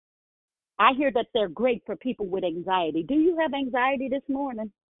reason. I hear that they're great for people with anxiety. Do you have anxiety this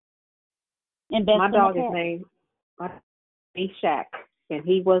morning? My dog is named Shaq, and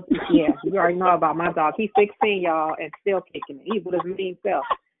he was, you already know about my dog. He's 16, y'all, and still kicking it. He was his mean self,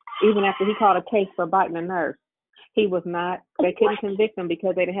 even after he caught a case for biting a nurse. He was not. They couldn't convict him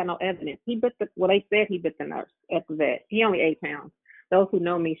because they didn't have no evidence. They said he bit the nurse at the vet. He only 8 pounds. Those who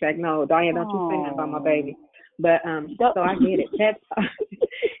know me, Shaq, no, Diane, don't you say that about my baby. But so I get it.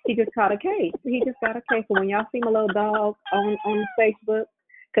 He just caught a case. He just got a case. So when y'all see my little dog on Facebook,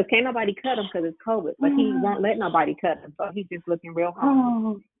 because can't nobody cut him because it's COVID, but he won't let nobody cut him. So he's just looking real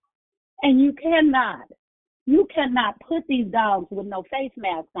hungry. And you cannot put these dogs with no face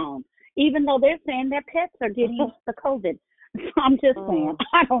mask on, even though they're saying their pets are getting the COVID. I'm just saying,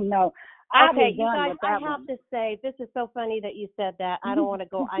 I don't know. Okay, you guys, I have to say, this is so funny that you said that. I don't want to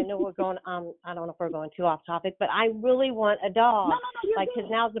go, I know we're going, I don't know if we're going too off topic, but I really want a dog. No, because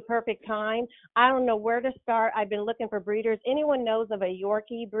now's the perfect time. I don't know where to start. I've been looking for breeders. Anyone knows of a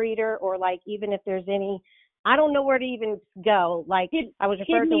Yorkie breeder, or even if there's any, I don't know where to even go. I was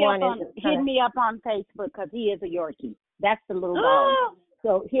referred to one. Hit me up on Facebook, because he is a Yorkie. That's the little dog.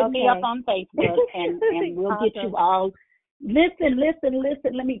 So hit me up on Facebook, and we'll get you all. Listen,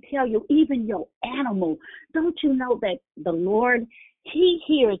 let me tell you, even your animal, don't you know that the Lord, he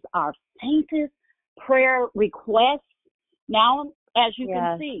hears our faintest prayer requests? Now, as you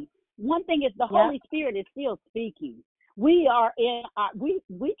can see, one thing is the Holy Spirit is still speaking. We are in, we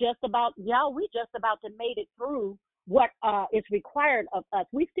just about to made it through what is required of us.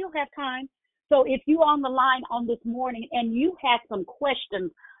 We still have time. So if you're on the line on this morning and you have some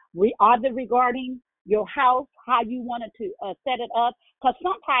questions, either regarding your house, how you wanted to set it up, because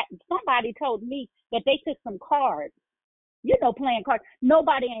somebody told me that they took some cards, playing cards.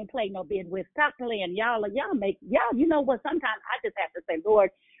 Nobody ain't played no bid with. Stop playing, y'all. You know what? Sometimes I just have to say,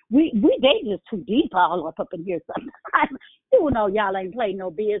 Lord, they just too deep all up in here. Sometimes you know y'all ain't played no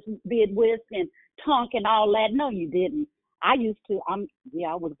bid whist and tonk and all that. No, you didn't. I used to. I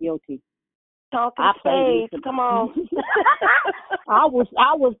was guilty. Talking spades, come on. I was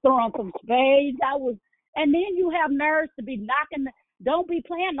throwing some spades. And then you have nerves to be knocking. Don't be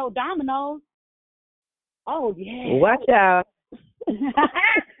playing no dominoes. Oh yeah. Watch out.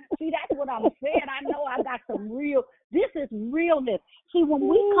 See, that's what I'm saying. I know I got this is realness. See, when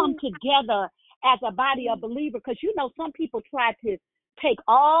we come together as a body of believers, because some people try to take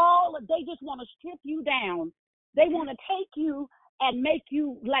they just want to strip you down. They want to take you and make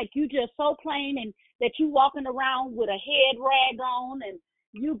you like you just so plain, and that you walking around with a head rag on,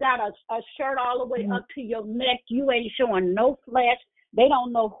 You got a shirt all the way up to your neck. You ain't showing no flesh. They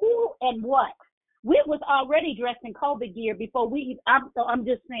don't know who and what. We was already dressed in COVID gear before we. I'm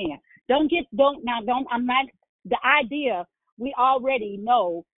just saying. I'm not. The idea, we already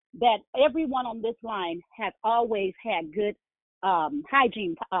know that everyone on this line has always had good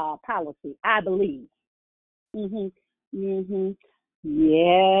hygiene policy, I believe. Yes.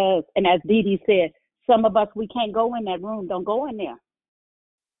 And as Dee Dee said, some of us, we can't go in that room. Don't go in there.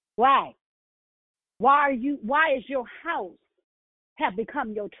 Why? Why is your house have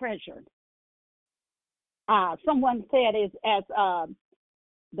become your treasure? Someone said as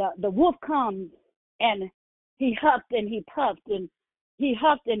the wolf comes and he huffed and he puffed and he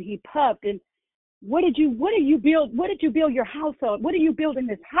huffed and he puffed, and what did you build your house on? What are you building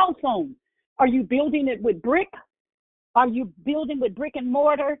this house on? Are you building it with brick? Are you building with brick and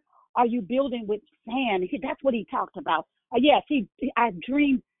mortar? Are you building with sand? That's what he talked about. Yes, I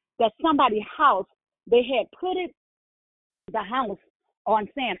dreamed that somebody's house, they had put the house on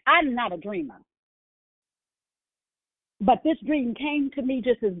sand. I'm not a dreamer. But this dream came to me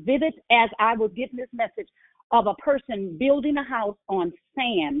just as vivid as I was getting this message of a person building a house on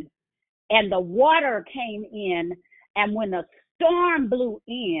sand, and the water came in, and when the storm blew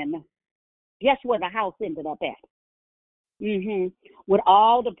in, guess where the house ended up at? With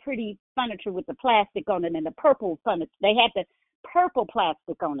all the pretty furniture with the plastic on it and the purple furniture. They had the purple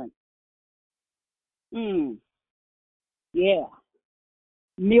plastic on it. Yeah.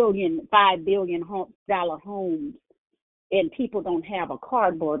 $5 billion homes, and people don't have a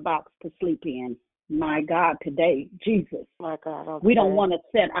cardboard box to sleep in. My God, today, Jesus. My God. Okay. We don't want to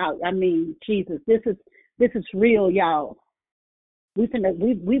set out. I mean, Jesus, this is real, y'all. We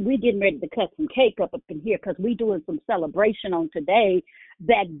getting ready to cut some cake up in here because we doing some celebration on today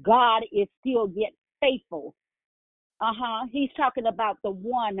that God is still yet faithful. He's talking about the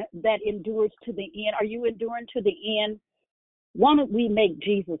one that endures to the end. Are you enduring to the end? Why don't we make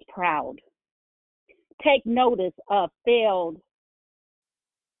Jesus proud? Take notice of failed.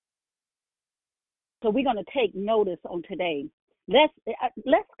 So we're going to take notice on today. Let's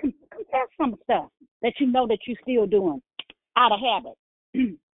confess some stuff that you know that you're still doing out of habit.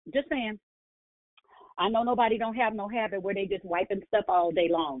 Just saying. I know nobody don't have no habit where they just wiping stuff all day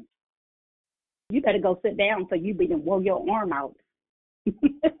long. You better go sit down so you can wore your arm out. Ooh,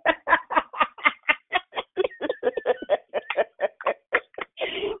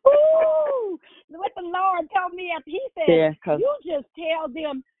 what the Lord told me after he said, you just tell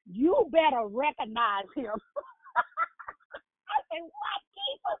them you better recognize him. I say, what,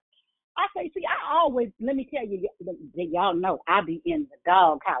 Jesus? I say, see, I always, let me tell you, y'all know I be in the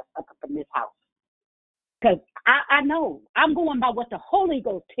doghouse up in this house. Because I know, I'm going by what the Holy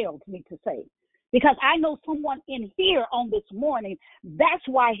Ghost tells me to say. Because I know someone in here on this morning, that's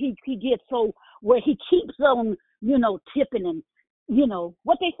why he gets so, where he keeps on, tipping and,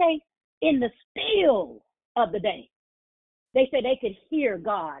 what they say, in the still of the day. They say they could hear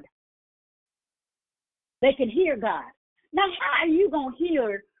God. They can hear God. Now, how are you going to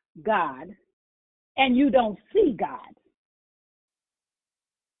hear God and you don't see God?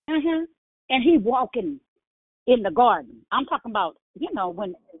 And he walking in the garden. I'm talking about,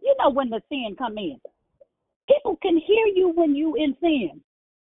 when the sin come in. People can hear you when you in sin.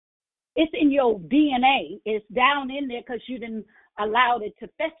 It's in your DNA. It's down in there because you didn't allow it to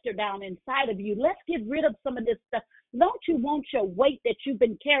fester down inside of you. Let's get rid of some of this stuff. Don't you want your weight that you've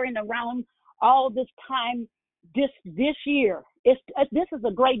been carrying around all this time this year? This is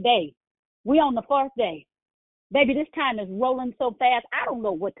a great day. We on the 4th day. Baby, this time is rolling so fast. I don't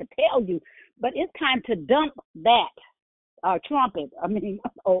know what to tell you, but it's time to dump that trumpet. I mean,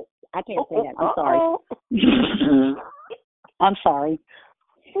 I can't say that. I'm sorry. I'm sorry.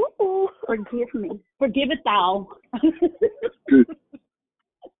 Forgive me. Forgive it thou.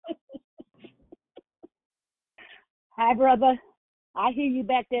 Hi, brother. I hear you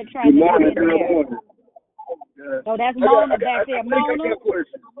back there trying to get in there. Oh, that's Mona back there. Mona?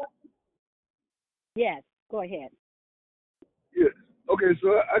 Yes, go ahead. Yes. Okay,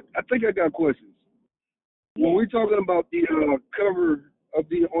 so I think I got questions. Yes. When we're talking about the cover of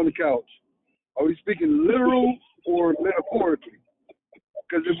on the couch, are we speaking literal or metaphorically?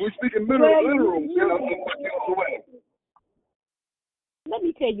 Because if we're speaking literal, then I'm going to put you away. Let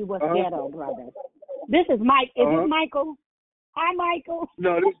me tell you what's ghetto, brother. This is Mike. Is this Michael? Hi, Michael.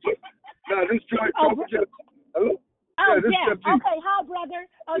 No, this is Joy. Hello? Oh, Jeff. Okay, hi, brother.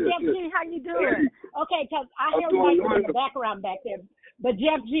 Oh, yes, Jeff G, how you doing? Okay, because I hear Michael in the background back there. But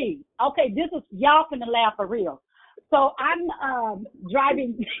Jeff G, okay, this is, y'all finna laugh for real. So I'm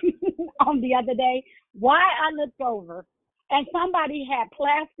driving on the other day. Why I looked over and somebody had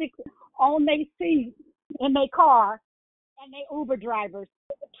plastic on their seat in their car and they Uber drivers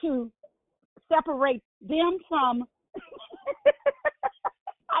to separate them from.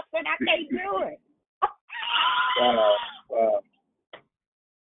 I said, I can't do it.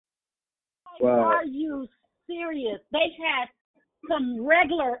 Wow. Are you serious? They had some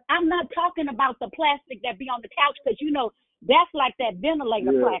regular, I'm not talking about the plastic that be on the couch, because you know that's like that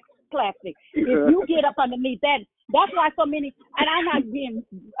ventilator plastic. If you get up underneath that, that's why so many, and I'm not being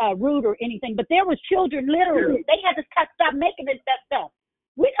rude or anything, but there was children literally, they had to stop making that stuff.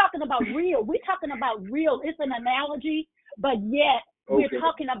 We're talking about real. We're talking about real. It's an analogy, but yet we're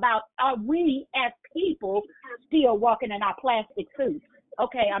talking about, are we as people still walking in our plastic suits?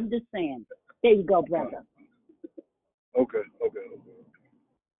 Okay, I'm just saying. There you go, brother. Okay.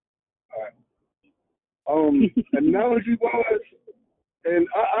 All right. Analogy-wise, and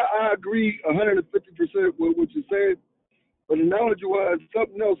I agree 150% with what you're saying, but analogy-wise,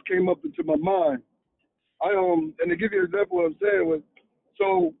 something else came up into my mind. And to give you an example of what I'm saying was,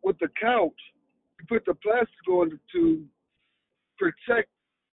 so with the couch, you put the plastic on to protect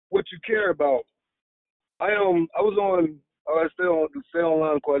what you care about. I stay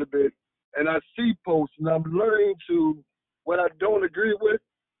online quite a bit, and I see posts, and I'm learning to, what I don't agree with,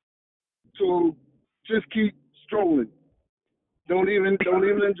 to just keep strolling. Don't even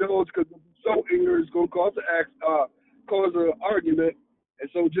indulge, because so ignorant is going to cause an argument, and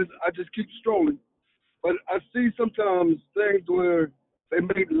so I just keep strolling. But I see sometimes things where they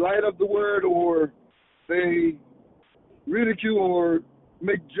make light of the word, or they ridicule or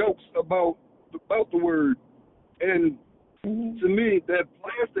make jokes about the word. And to me, that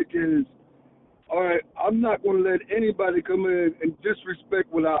plastic is, all right, I'm not going to let anybody come in and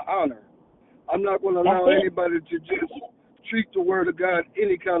disrespect without honor. I'm not going to allow anybody to just treat the word of God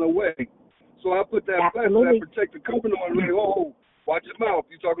any kind of way. So I put that plastic, I protect the company on, like, oh, watch your mouth.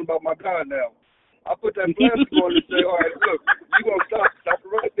 You're talking about my God now. I put that plastic on and say, all right, look, you're going to stop it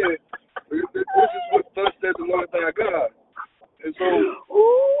right there. This is what thus says the Lord thy God. And so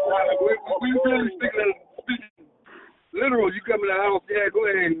we really speaking literal. You come in the house, go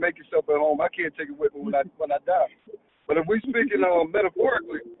ahead and make yourself at home. I can't take it with me when I die. But if we speaking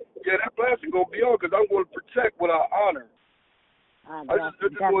metaphorically, that plastic going to be on, because I'm going to protect what I honor. I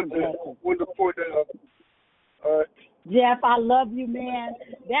just wanted to point that out. All right. Jeff, I love you, man.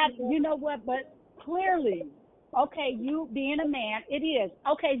 That, you know what, but clearly, okay, you being a man, it is.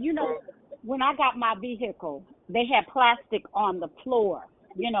 Okay, you know, when I got my vehicle, they had plastic on the floor,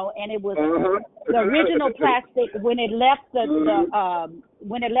 you know, and it was the original plastic. When it left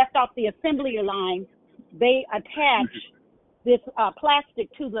when it left off the assembly line, they attached this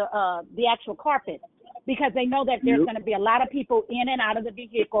plastic to the actual carpet, because they know that there's going to be a lot of people in and out of the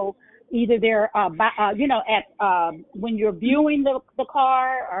vehicle. Either they're, when you're viewing the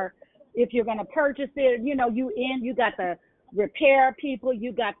car, or if you're going to purchase it, you know, you got the repair people,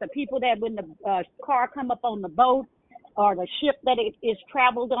 you got the people that when the car come up on the boat or the ship that it is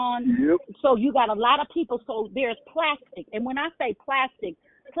traveled on. So you got a lot of people. So there's plastic. And when I say plastic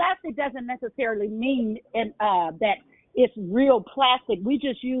doesn't necessarily mean that it's real plastic. We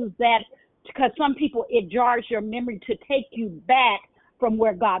just use that because some people, it jars your memory to take you back from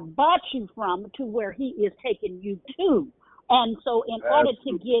where God bought you from to where he is taking you to. And so in order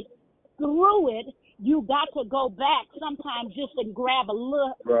to get through it, you got to go back sometimes just to grab a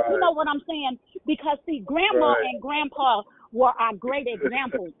look. You know what I'm saying? Because, see, Grandma and Grandpa were our great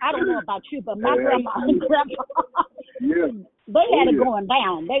examples. I don't know about you, but my grandma and grandpa, they had it going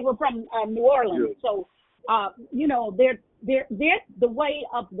down. They were from New Orleans. So, you know, they're the way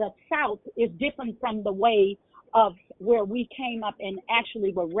of the South is different from the way of where we came up and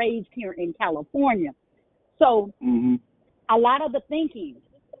actually were raised here in California. So a lot of the thinking,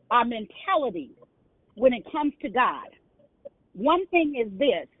 our mentality when it comes to God, one thing is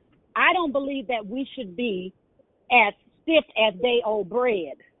this: I don't believe that we should be as stiff as they old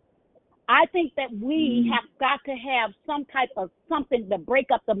bread. I think that we have got to have some type of something to break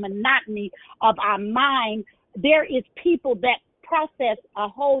up the monotony of our mind. There is people that process a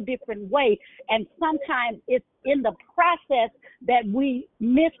whole different way, and sometimes it's in the process that we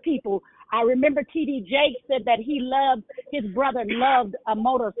miss people. I remember T.D. Jakes said that his brother loved a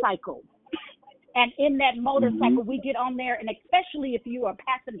motorcycle. And in that motorcycle, we get on there, and especially if you're a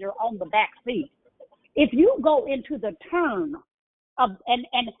passenger on the back seat, if you go into the turn of,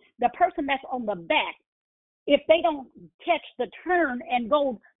 and the person that's on the back, if they don't catch the turn and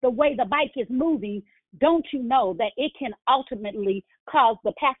go the way the bike is moving, don't you know that it can ultimately cause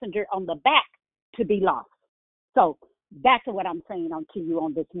the passenger on the back to be lost? So that's what I'm saying to you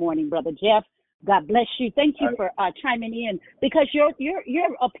on this morning, Brother Jeff. God bless you. Thank you for chiming in, because your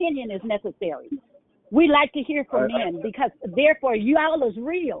opinion is necessary. We like to hear from men, because therefore you all is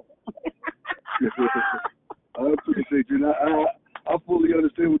real. I appreciate you. And I fully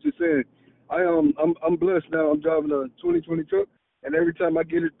understand what you're saying. I'm blessed now. I'm driving a 2020 truck, and every time I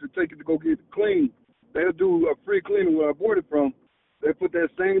get it to take it to go get it cleaned, they'll do a free cleaning where I bought it from. They put that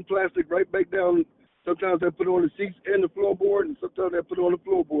same plastic right back down. Sometimes they put it on the seats and the floorboard, and sometimes they put it on the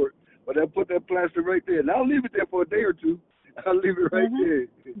floorboard. But they'll put that plastic right there. And I'll leave it there for a day or two. I'll leave it right there.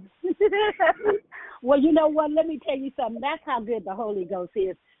 Well, you know what? Let me tell you something. That's how good the Holy Ghost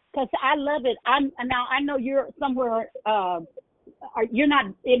is. Because I love it. Now, I know you're somewhere, you're not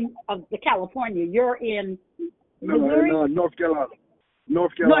in the California. You're in Missouri? No, North Carolina.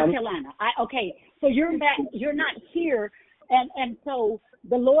 Okay. So you're back. You're not here. And so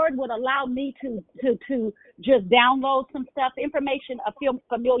the Lord would allow me to just download some stuff, information of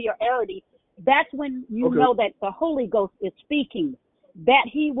familiarity. That's when you know that the Holy Ghost is speaking, that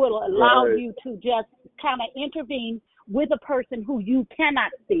he will allow you to just kind of intervene with a person who you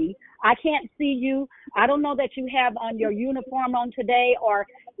cannot see. I can't see you. I don't know that you have on your uniform on today, or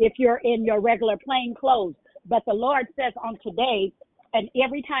if you're in your regular plain clothes. But the Lord says on today, and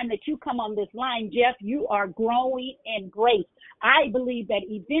every time that you come on this line, Jeff, you are growing in grace. I believe that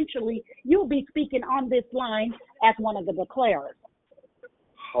eventually you'll be speaking on this line as one of the declarers.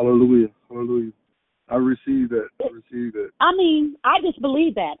 Hallelujah. Hallelujah. I receive that. I mean, I just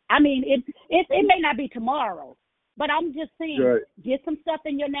believe that. I mean, it may not be tomorrow, but I'm just saying, get some stuff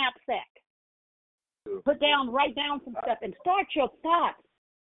in your knapsack. Write down some stuff and start your thoughts.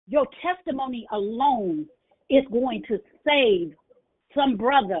 Your testimony alone is going to save some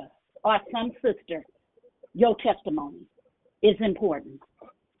brother or some sister. Your testimony is important.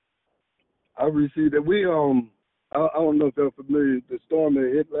 I received that. We I don't know if you're familiar. The storm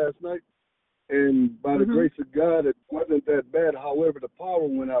that hit last night, and by the grace of God, it wasn't that bad. However, the power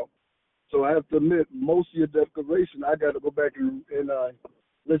went out. So I have to admit, most of your declaration, I got to go back and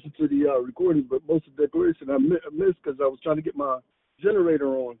listen to the recording. But most of the declaration I missed because I was trying to get my generator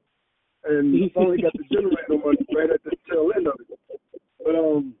on, and I finally got the generator on right at the tail end of it. But I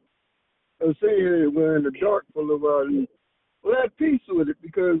was saying here, we're in the dark full of well, I have peace with it,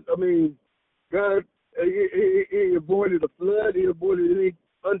 because I mean, God, he avoided a flood, he avoided any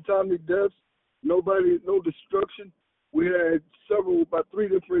untimely deaths, no destruction. We had about 3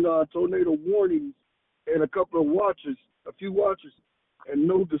 different tornado warnings and a few watches, and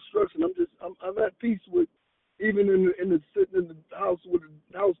no destruction. I'm at peace with, even sitting in the house with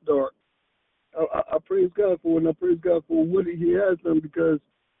the house dark. I praise God for it, and I praise God for what he has done, because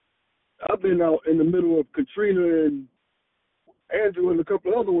I've been out in the middle of Katrina and Andrew and a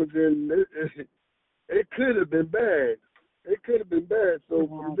couple other ones, and it could have been bad. It could have been bad. So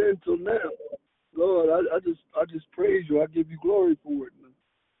from then till now, Lord, I just praise you. I give you glory for it.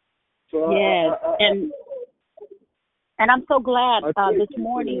 So yes, and I'm so glad this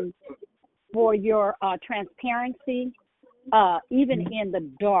morning for your transparency, even in the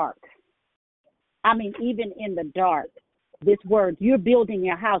dark. I mean, even in the dark, this word, you're building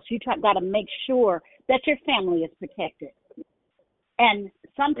your house. You got to make sure that your family is protected. And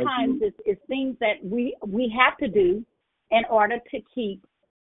sometimes it's things that we have to do in order to keep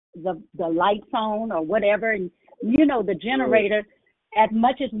the lights on or whatever. And, you know, the generator, as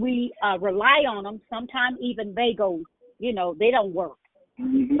much as we rely on them, sometimes even they go, you know, they don't work.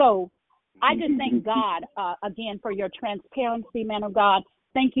 So I just thank God, again, for your transparency, man of God.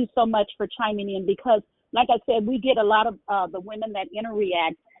 Thank you so much for chiming in, because, like I said, we get a lot of the women that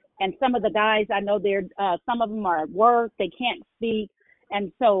interact, and some of the guys, I know they're some of them are at work, they can't speak,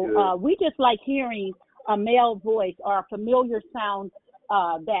 and so we just like hearing a male voice or a familiar sound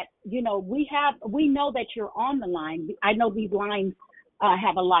that, you know, we know that you're on the line. I know these lines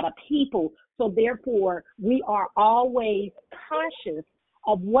have a lot of people, so therefore we are always cautious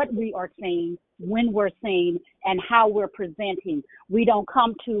of what we are saying, when we're saying, and how we're presenting. We don't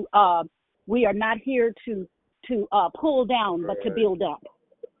come to, we are not here to pull down, but to build up.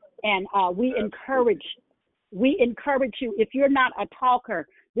 And we encourage you. If you're not a talker,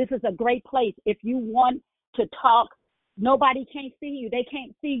 this is a great place. If you want to talk, nobody can't see you. They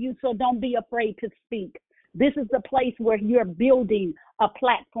can't see you, so don't be afraid to speak. This is the place where you're building a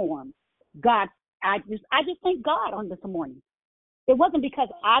platform. God, I just thank God on this morning. It wasn't because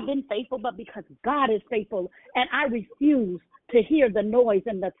I've been faithful, but because God is faithful. And I refuse to hear the noise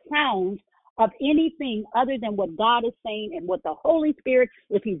and the sounds of anything other than what God is saying and what the Holy Spirit,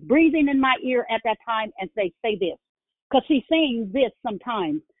 if he's breathing in my ear at that time, and say this. Because he's saying this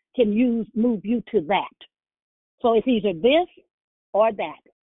sometimes can move you to that. So it's either this or that.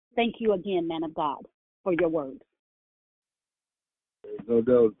 Thank you again, man of God, for your words. No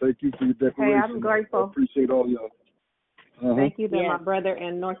doubt. Thank you for your Hey, declaration. I'm grateful. I appreciate all y'all. Thank you that Yes. my brother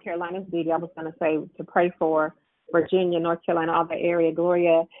in North Carolina's duty. I was going to say to pray for Virginia, North Carolina, all the area,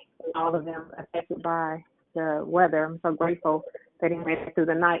 Gloria, and all of them affected by the weather. I'm so grateful that he made it through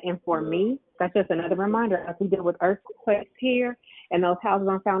the night. And for me, that's just another reminder as we deal with earthquakes here and those houses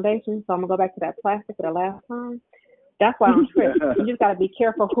on foundations. So I'm going to go back to that plastic for the last time. That's why I'm tripped. You just got to be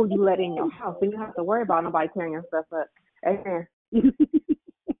careful who you let in your house. You don't have to worry about nobody tearing your stuff up. Amen.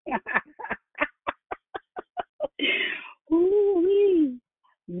 Ooh-wee.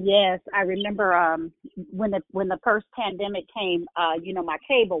 Yes, I remember when the first pandemic came, my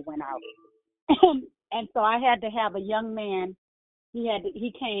cable went out. And so I had to have a young man.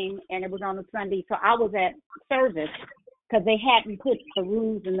 He came, and it was on a Sunday, so I was at service because they hadn't put the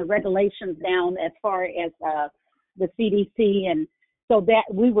rules and the regulations down as far as the CDC, and so that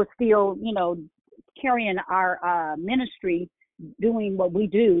we were still, carrying our ministry, doing what we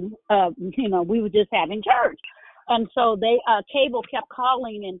do. We were just having church. And so cable kept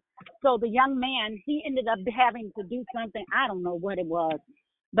calling, and so the young man, he ended up having to do something. I don't know what it was,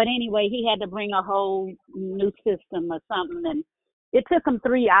 but anyway, he had to bring a whole new system or something, and it took him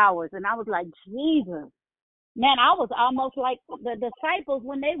 3 hours. And I was like, Jesus, man, I was almost like the disciples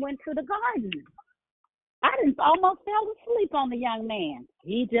when they went to the garden. I almost fell asleep on the young man.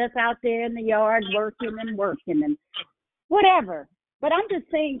 He just out there in the yard working and whatever. But I'm just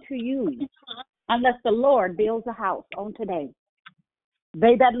saying to you, unless the Lord builds a house on today,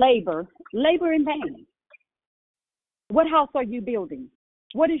 they that labor in vain. What house are you building?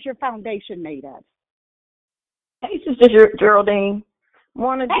 What is your foundation made of? Hey, Sister Geraldine.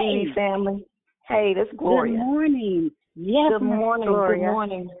 Morning, Hey. Dee family. Hey, this is Gloria. Good morning. Yes, Good Miss morning. Gloria. Good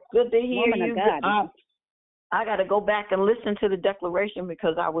morning. Good to hear Woman of you. God. I got to go back and listen to the declaration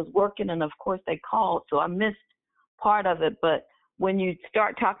because I was working, and of course they called, so I missed part of it. But when you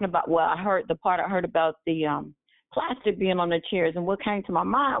start talking about, I heard about the plastic being on the chairs, and what came to my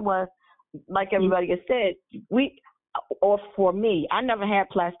mind was, like everybody has said, for me, I never had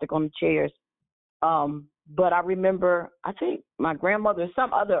plastic on the chairs. But I remember, I think my grandmother or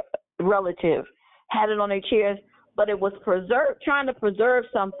some other relative had it on their chairs, but it was trying to preserve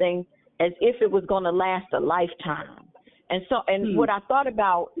something as if it was going to last a lifetime. And so, what I thought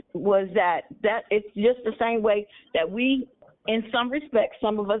about was that it's just the same way that we, in some respects,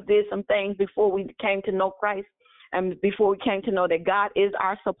 some of us did some things before we came to know Christ and before we came to know that God is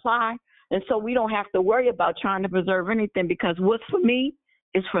our supply. And so we don't have to worry about trying to preserve anything, because what's for me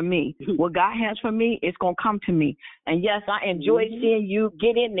is for me. What God has for me is going to come to me. And yes, I enjoyed seeing you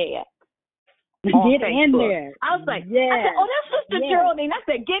get in there. Get in there. I was like, yes. I said, oh, that's Sister Geraldine. I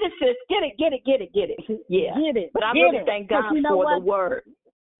said, get it, sis. Get it. Yeah. Get it. But I Get really it. thank God you know for what? the word.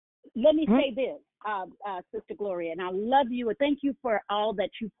 Let me say this, Sister Gloria, and I love you, and thank you for all that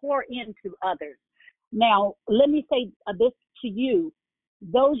you pour into others. Now, let me say this to you.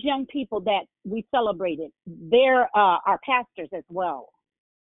 Those young people that we celebrated, they're our pastors as well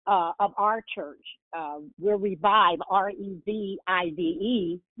of our church. We're Revive,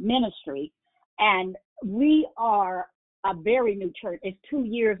 REVIVE ministry, and we are a very new church. It's 2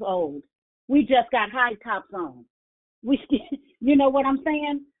 years old. We just got high tops on. We still, you know what I'm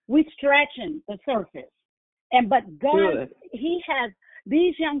saying? We stretching the surface. But God, He has,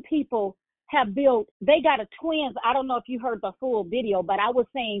 these young people have built, they got a twins. I don't know if you heard the full video, but I was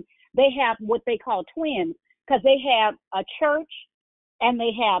saying they have what they call twins, because they have a church and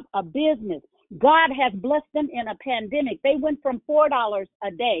they have a business. God has blessed them in a pandemic. They went from $4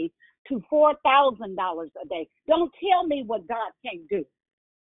 a day to $4,000 a day. Don't tell me what God can't do.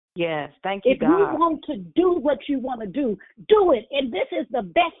 Yes, thank you, God. If you want to do what you want to do it. And this is the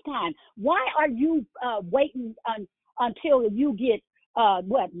best time. Why are you waiting until you get,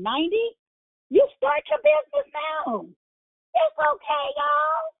 90? You start your business now. It's okay,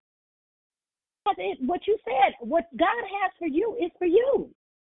 y'all. But what you said, what God has for you is for you.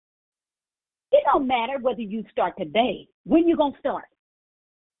 It don't matter whether you start today. When you gonna start?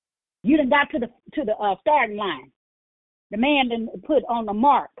 You done got to the starting line. The man done put on the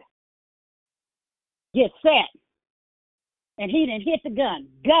mark. Get set. And he done hit the gun.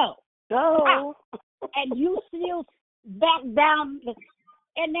 Go. And you still back down.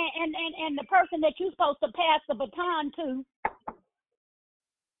 And the person that you're supposed to pass the baton to,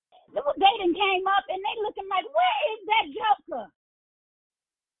 they done came up and they looking like, where is that joker?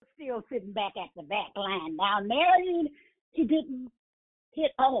 Still sitting back at the back line down there. He didn't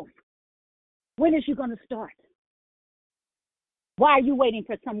hit off. When is you going to start? Why are you waiting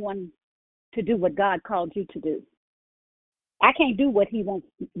for someone to do what God called you to do? I can't do what he wants.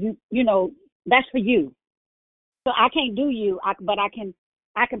 You know, that's for you. So I can't do you, but I can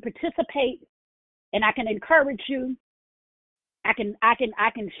participate, and I can encourage you. I can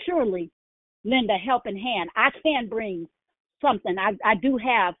surely lend a helping hand. I can bring something. I do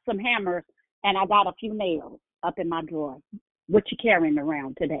have some hammers, and I got a few nails up in my drawer. What you carrying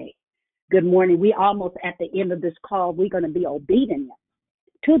around today? Good morning. We almost at the end of this call. We're going to be obedient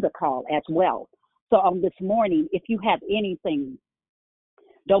to the call as well. So on this morning, if you have anything,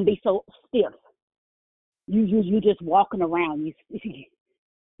 don't be so stiff. You just walking around.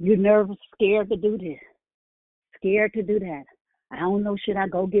 You're nervous, scared to do this, scared to do that. I don't know. Should I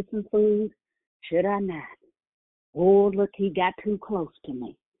go get some food? Should I not? Oh, look, he got too close to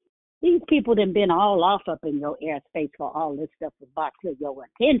me. These people done been all off up in your airspace for all this stuff was brought to your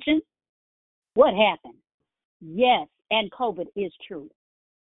attention. What happened? Yes, and COVID is true.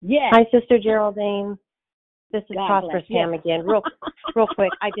 Yes. Hi, Sister Geraldine. This is God Prosperous bless. Pam Yes. again. Real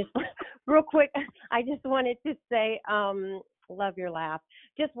quick. I just wanted to say, love your laugh.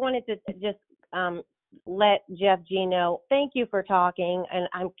 Just wanted to let Jeff G know, thank you for talking, and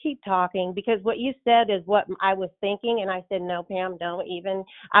I keep talking because what you said is what I was thinking, and I said, no, Pam, don't even.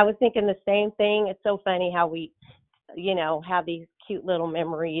 I was thinking the same thing. It's so funny how we, have these cute little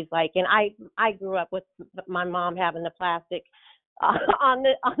memories. Like, and I grew up with my mom having the plastic on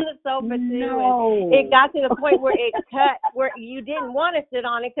the sofa too, No. and it got to the point where it cut, where you didn't want to sit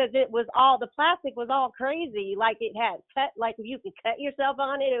on it because it was all, the plastic was all crazy, like it had cut, like you could cut yourself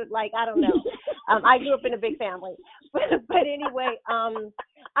on it. It was like, I don't know. I grew up in a big family, but anyway,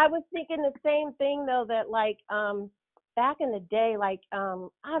 I was thinking the same thing though, that like back in the day, like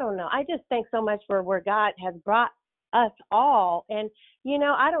I don't know, I just thank so much for where God has brought us all, and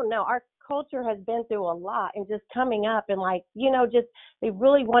I don't know, our culture has been through a lot, and just coming up and like, just they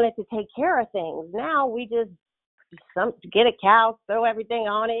really wanted to take care of things. Now we just get a couch, throw everything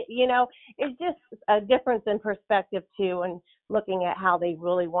on it. It's just a difference in perspective too, and looking at how they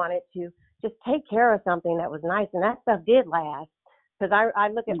really wanted to just take care of something that was nice, and that stuff did last. Because I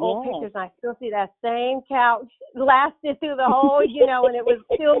look at old Yes. pictures and I still see that same couch lasted through the whole, and it was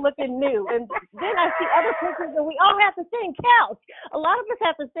still looking new. And then I see other pictures and we all have the same couch. A lot of us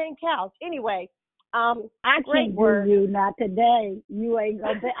have the same couch. Anyway, I great can't word. do you, not today. You ain't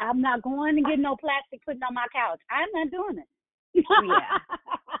gonna. I'm not going to get no plastic putting on my couch. I'm not doing it.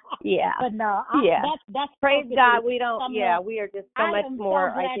 Yeah. But no, that's praise perfectly God. We don't. something Yeah, else. we are just so I much am more.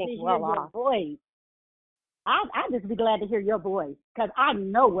 so glad I think to hear well your off. voice. I just be glad to hear your voice because I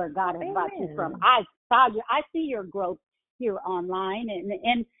know where God has brought you from. I see your growth here online,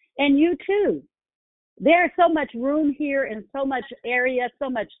 and you too. There's so much room here and so much area, so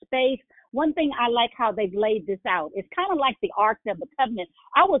much space. One thing I like how they've laid this out. It's kind of like the Ark of the Covenant.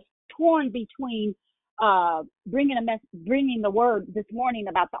 I was torn between bringing the word this morning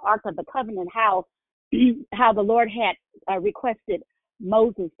about the Ark of the Covenant, how the Lord had requested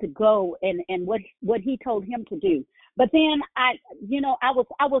Moses to go and what he told him to do. But then I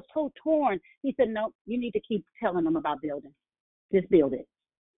was so torn. He said, no, you need to keep telling them about building. Just build it.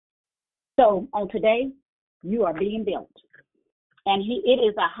 So on today, you are being built. And it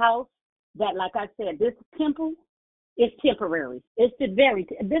is a house that, like I said, this temple is temporary. It's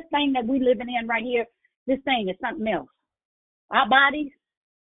this thing that we living in right here, this thing is something else. Our bodies,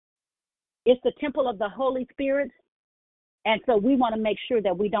 it's the temple of the Holy Spirit. And so we want to make sure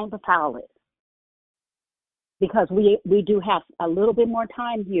that we don't defile it. Because we do have a little bit more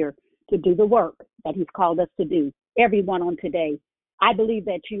time here to do the work that he's called us to do. Everyone on today, I believe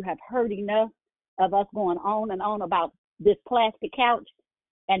that you have heard enough of us going on and on about this plastic couch.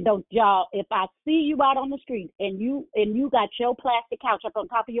 And don't y'all, if I see you out on the street and you got your plastic couch up on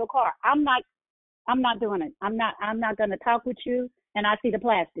top of your car, I'm not doing it. I'm not going to talk with you. And I see the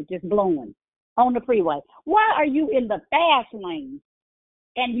plastic just blowing on the freeway. Why are you in the fast lane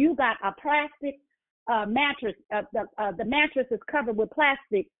and you got a plastic mattress? The mattress is covered with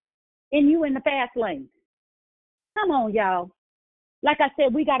plastic, and you in the fast lane. Come on, y'all. Like I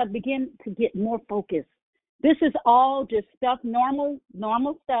said, we got to begin to get more focused. This is all just stuff, normal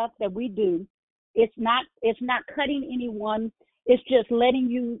stuff that we do. It's not cutting anyone. It's just letting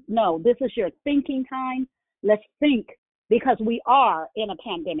you know this is your thinking time. Let's think, because we are in a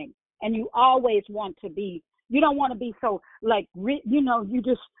pandemic, and you always want to be. You don't want to be so like you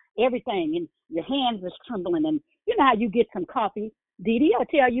just everything, and your hands is trembling, and you know how you get some coffee. Dee Dee will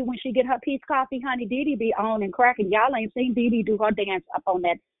tell you when she get her peace coffee, honey, Dee Dee be on and cracking. Y'all ain't seen Dee Dee do her dance up on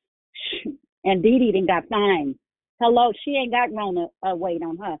that. And Dee Dee done got fine. Hello, she ain't got Rona weight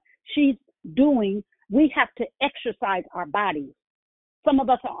on her. We have to exercise our bodies. Some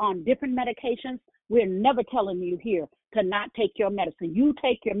of us are on different medications. We're never telling you here to not take your medicine. You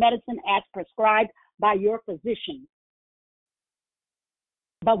take your medicine as prescribed by your physician.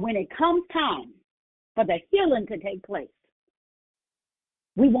 But when it comes time for the healing to take place,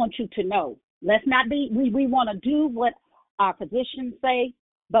 we want you to know. Let's not be, we want to do what our physicians say,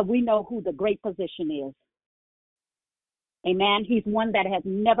 but we know who the great physician is. Amen. He's one that has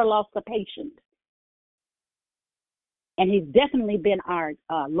never lost a patient. And he's definitely been our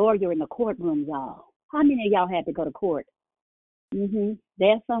lawyer in the courtroom, y'all. How many of y'all had to go to court?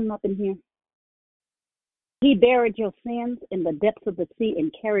 There's some up in here. He buried your sins in the depths of the sea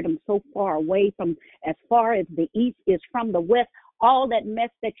and carried them so far away from as far as the east is from the west. All that mess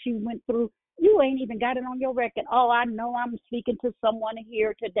that you went through, you ain't even got it on your record. Oh, I know I'm speaking to someone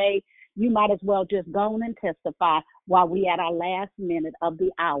here today. You might as well just go on and testify while we at our last minute of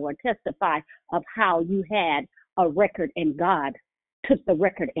the hour. Testify of how you had a record and God took the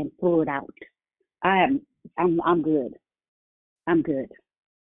record and threw it out. I'm good. I'm good.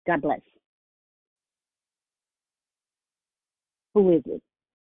 God bless. Who is it?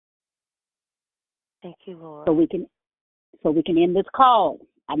 Thank you, Lord. So we can end this call.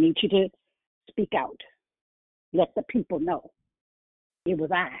 I need you to speak out. Let the people know. It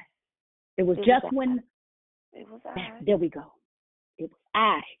was I. It was just when. It was I. There we go. It was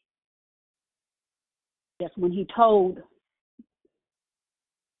I. Just when he told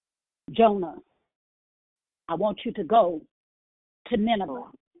Jonah, I want you to go to Nineveh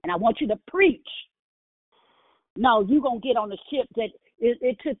and I want you to preach. No, you're going to get on the ship that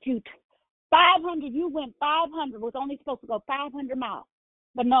it took you 500. You went 500, was only supposed to go 500 miles.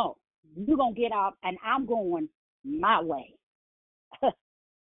 But no, you're going to get out and I'm going my way.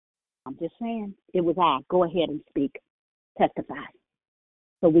 I'm just saying, it was I. Go ahead and speak. Testify.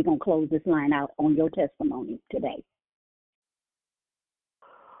 So we're going to close this line out on your testimony today.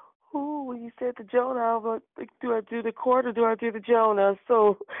 Ooh, when you said to Jonah, I was like, do I do the court or do I do the Jonah?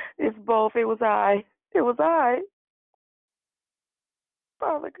 So it's both. It was I. It was I.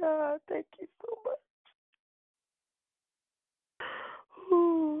 Father God, thank you so much.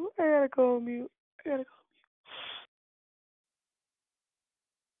 Ooh, I gotta go on mute.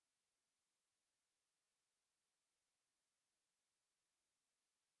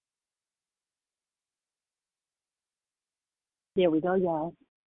 There we go, y'all.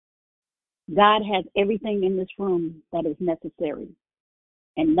 God has everything in this room that is necessary,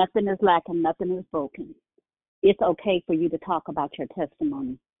 and nothing is lacking, nothing is broken. It's okay for you to talk about your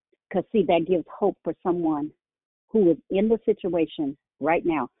testimony, because, see, that gives hope for someone who is in the situation right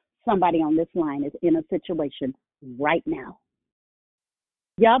now. Somebody on this line is in a situation right now.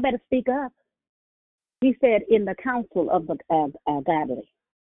 Y'all better speak up. He said in the council of the godly.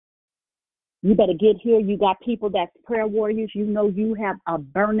 You better get here. You got people that's prayer warriors. You know you have a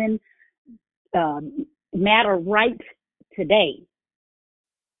burning matter right today.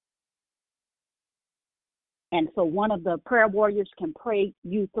 And so one of the prayer warriors can pray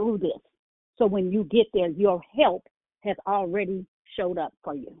you through this. So when you get there, your help has already showed up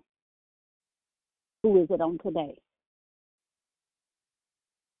for you. Who is it on today?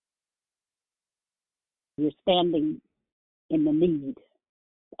 You're standing in the need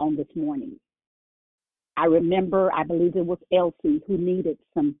on this morning. I remember, I believe it was Elsie who needed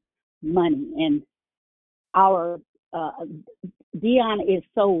some money. And our Dion is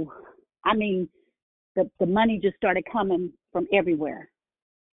so, I mean, the money just started coming from everywhere.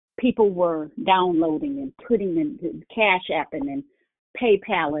 People were downloading and putting in Cash Apping and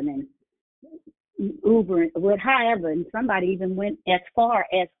PayPaling and Uber, however, and somebody even went as far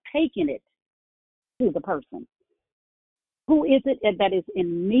as taking it to the person. Who is it that is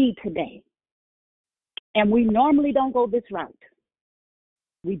in need today? And we normally don't go this route.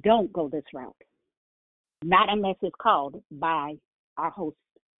 We don't go this route. Not unless it's called by our host.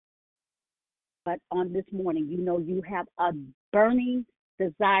 But on this morning, you know you have a burning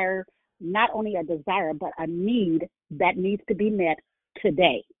desire, not only a desire, but a need that needs to be met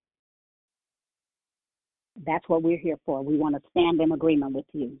today. That's what we're here for. We want to stand in agreement with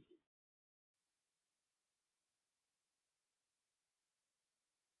you.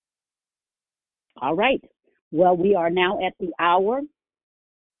 All right. Well, we are now at the hour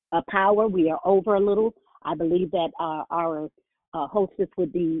of power. We are over a little. I believe that our hostess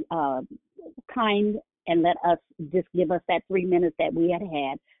would be kind and let us just give us that 3 minutes that we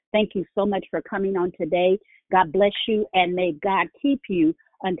had. Thank you so much for coming on today. God bless you, and may God keep you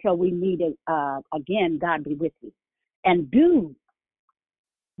until we meet again. God be with you. And do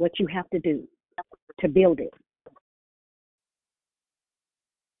what you have to do to build it.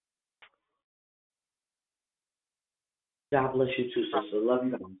 God bless you too, sister. Love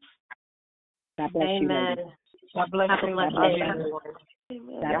you. God bless you. Amen. Lady. God bless you.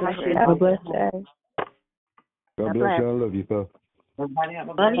 Have a blessed day. God bless you. I love you, sir. Everybody have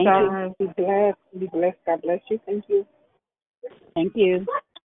a Thank blessed you. day. Be blessed. Be blessed. God bless you. Thank you. Thank you.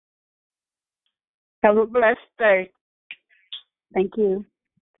 Have a blessed day. Thank you.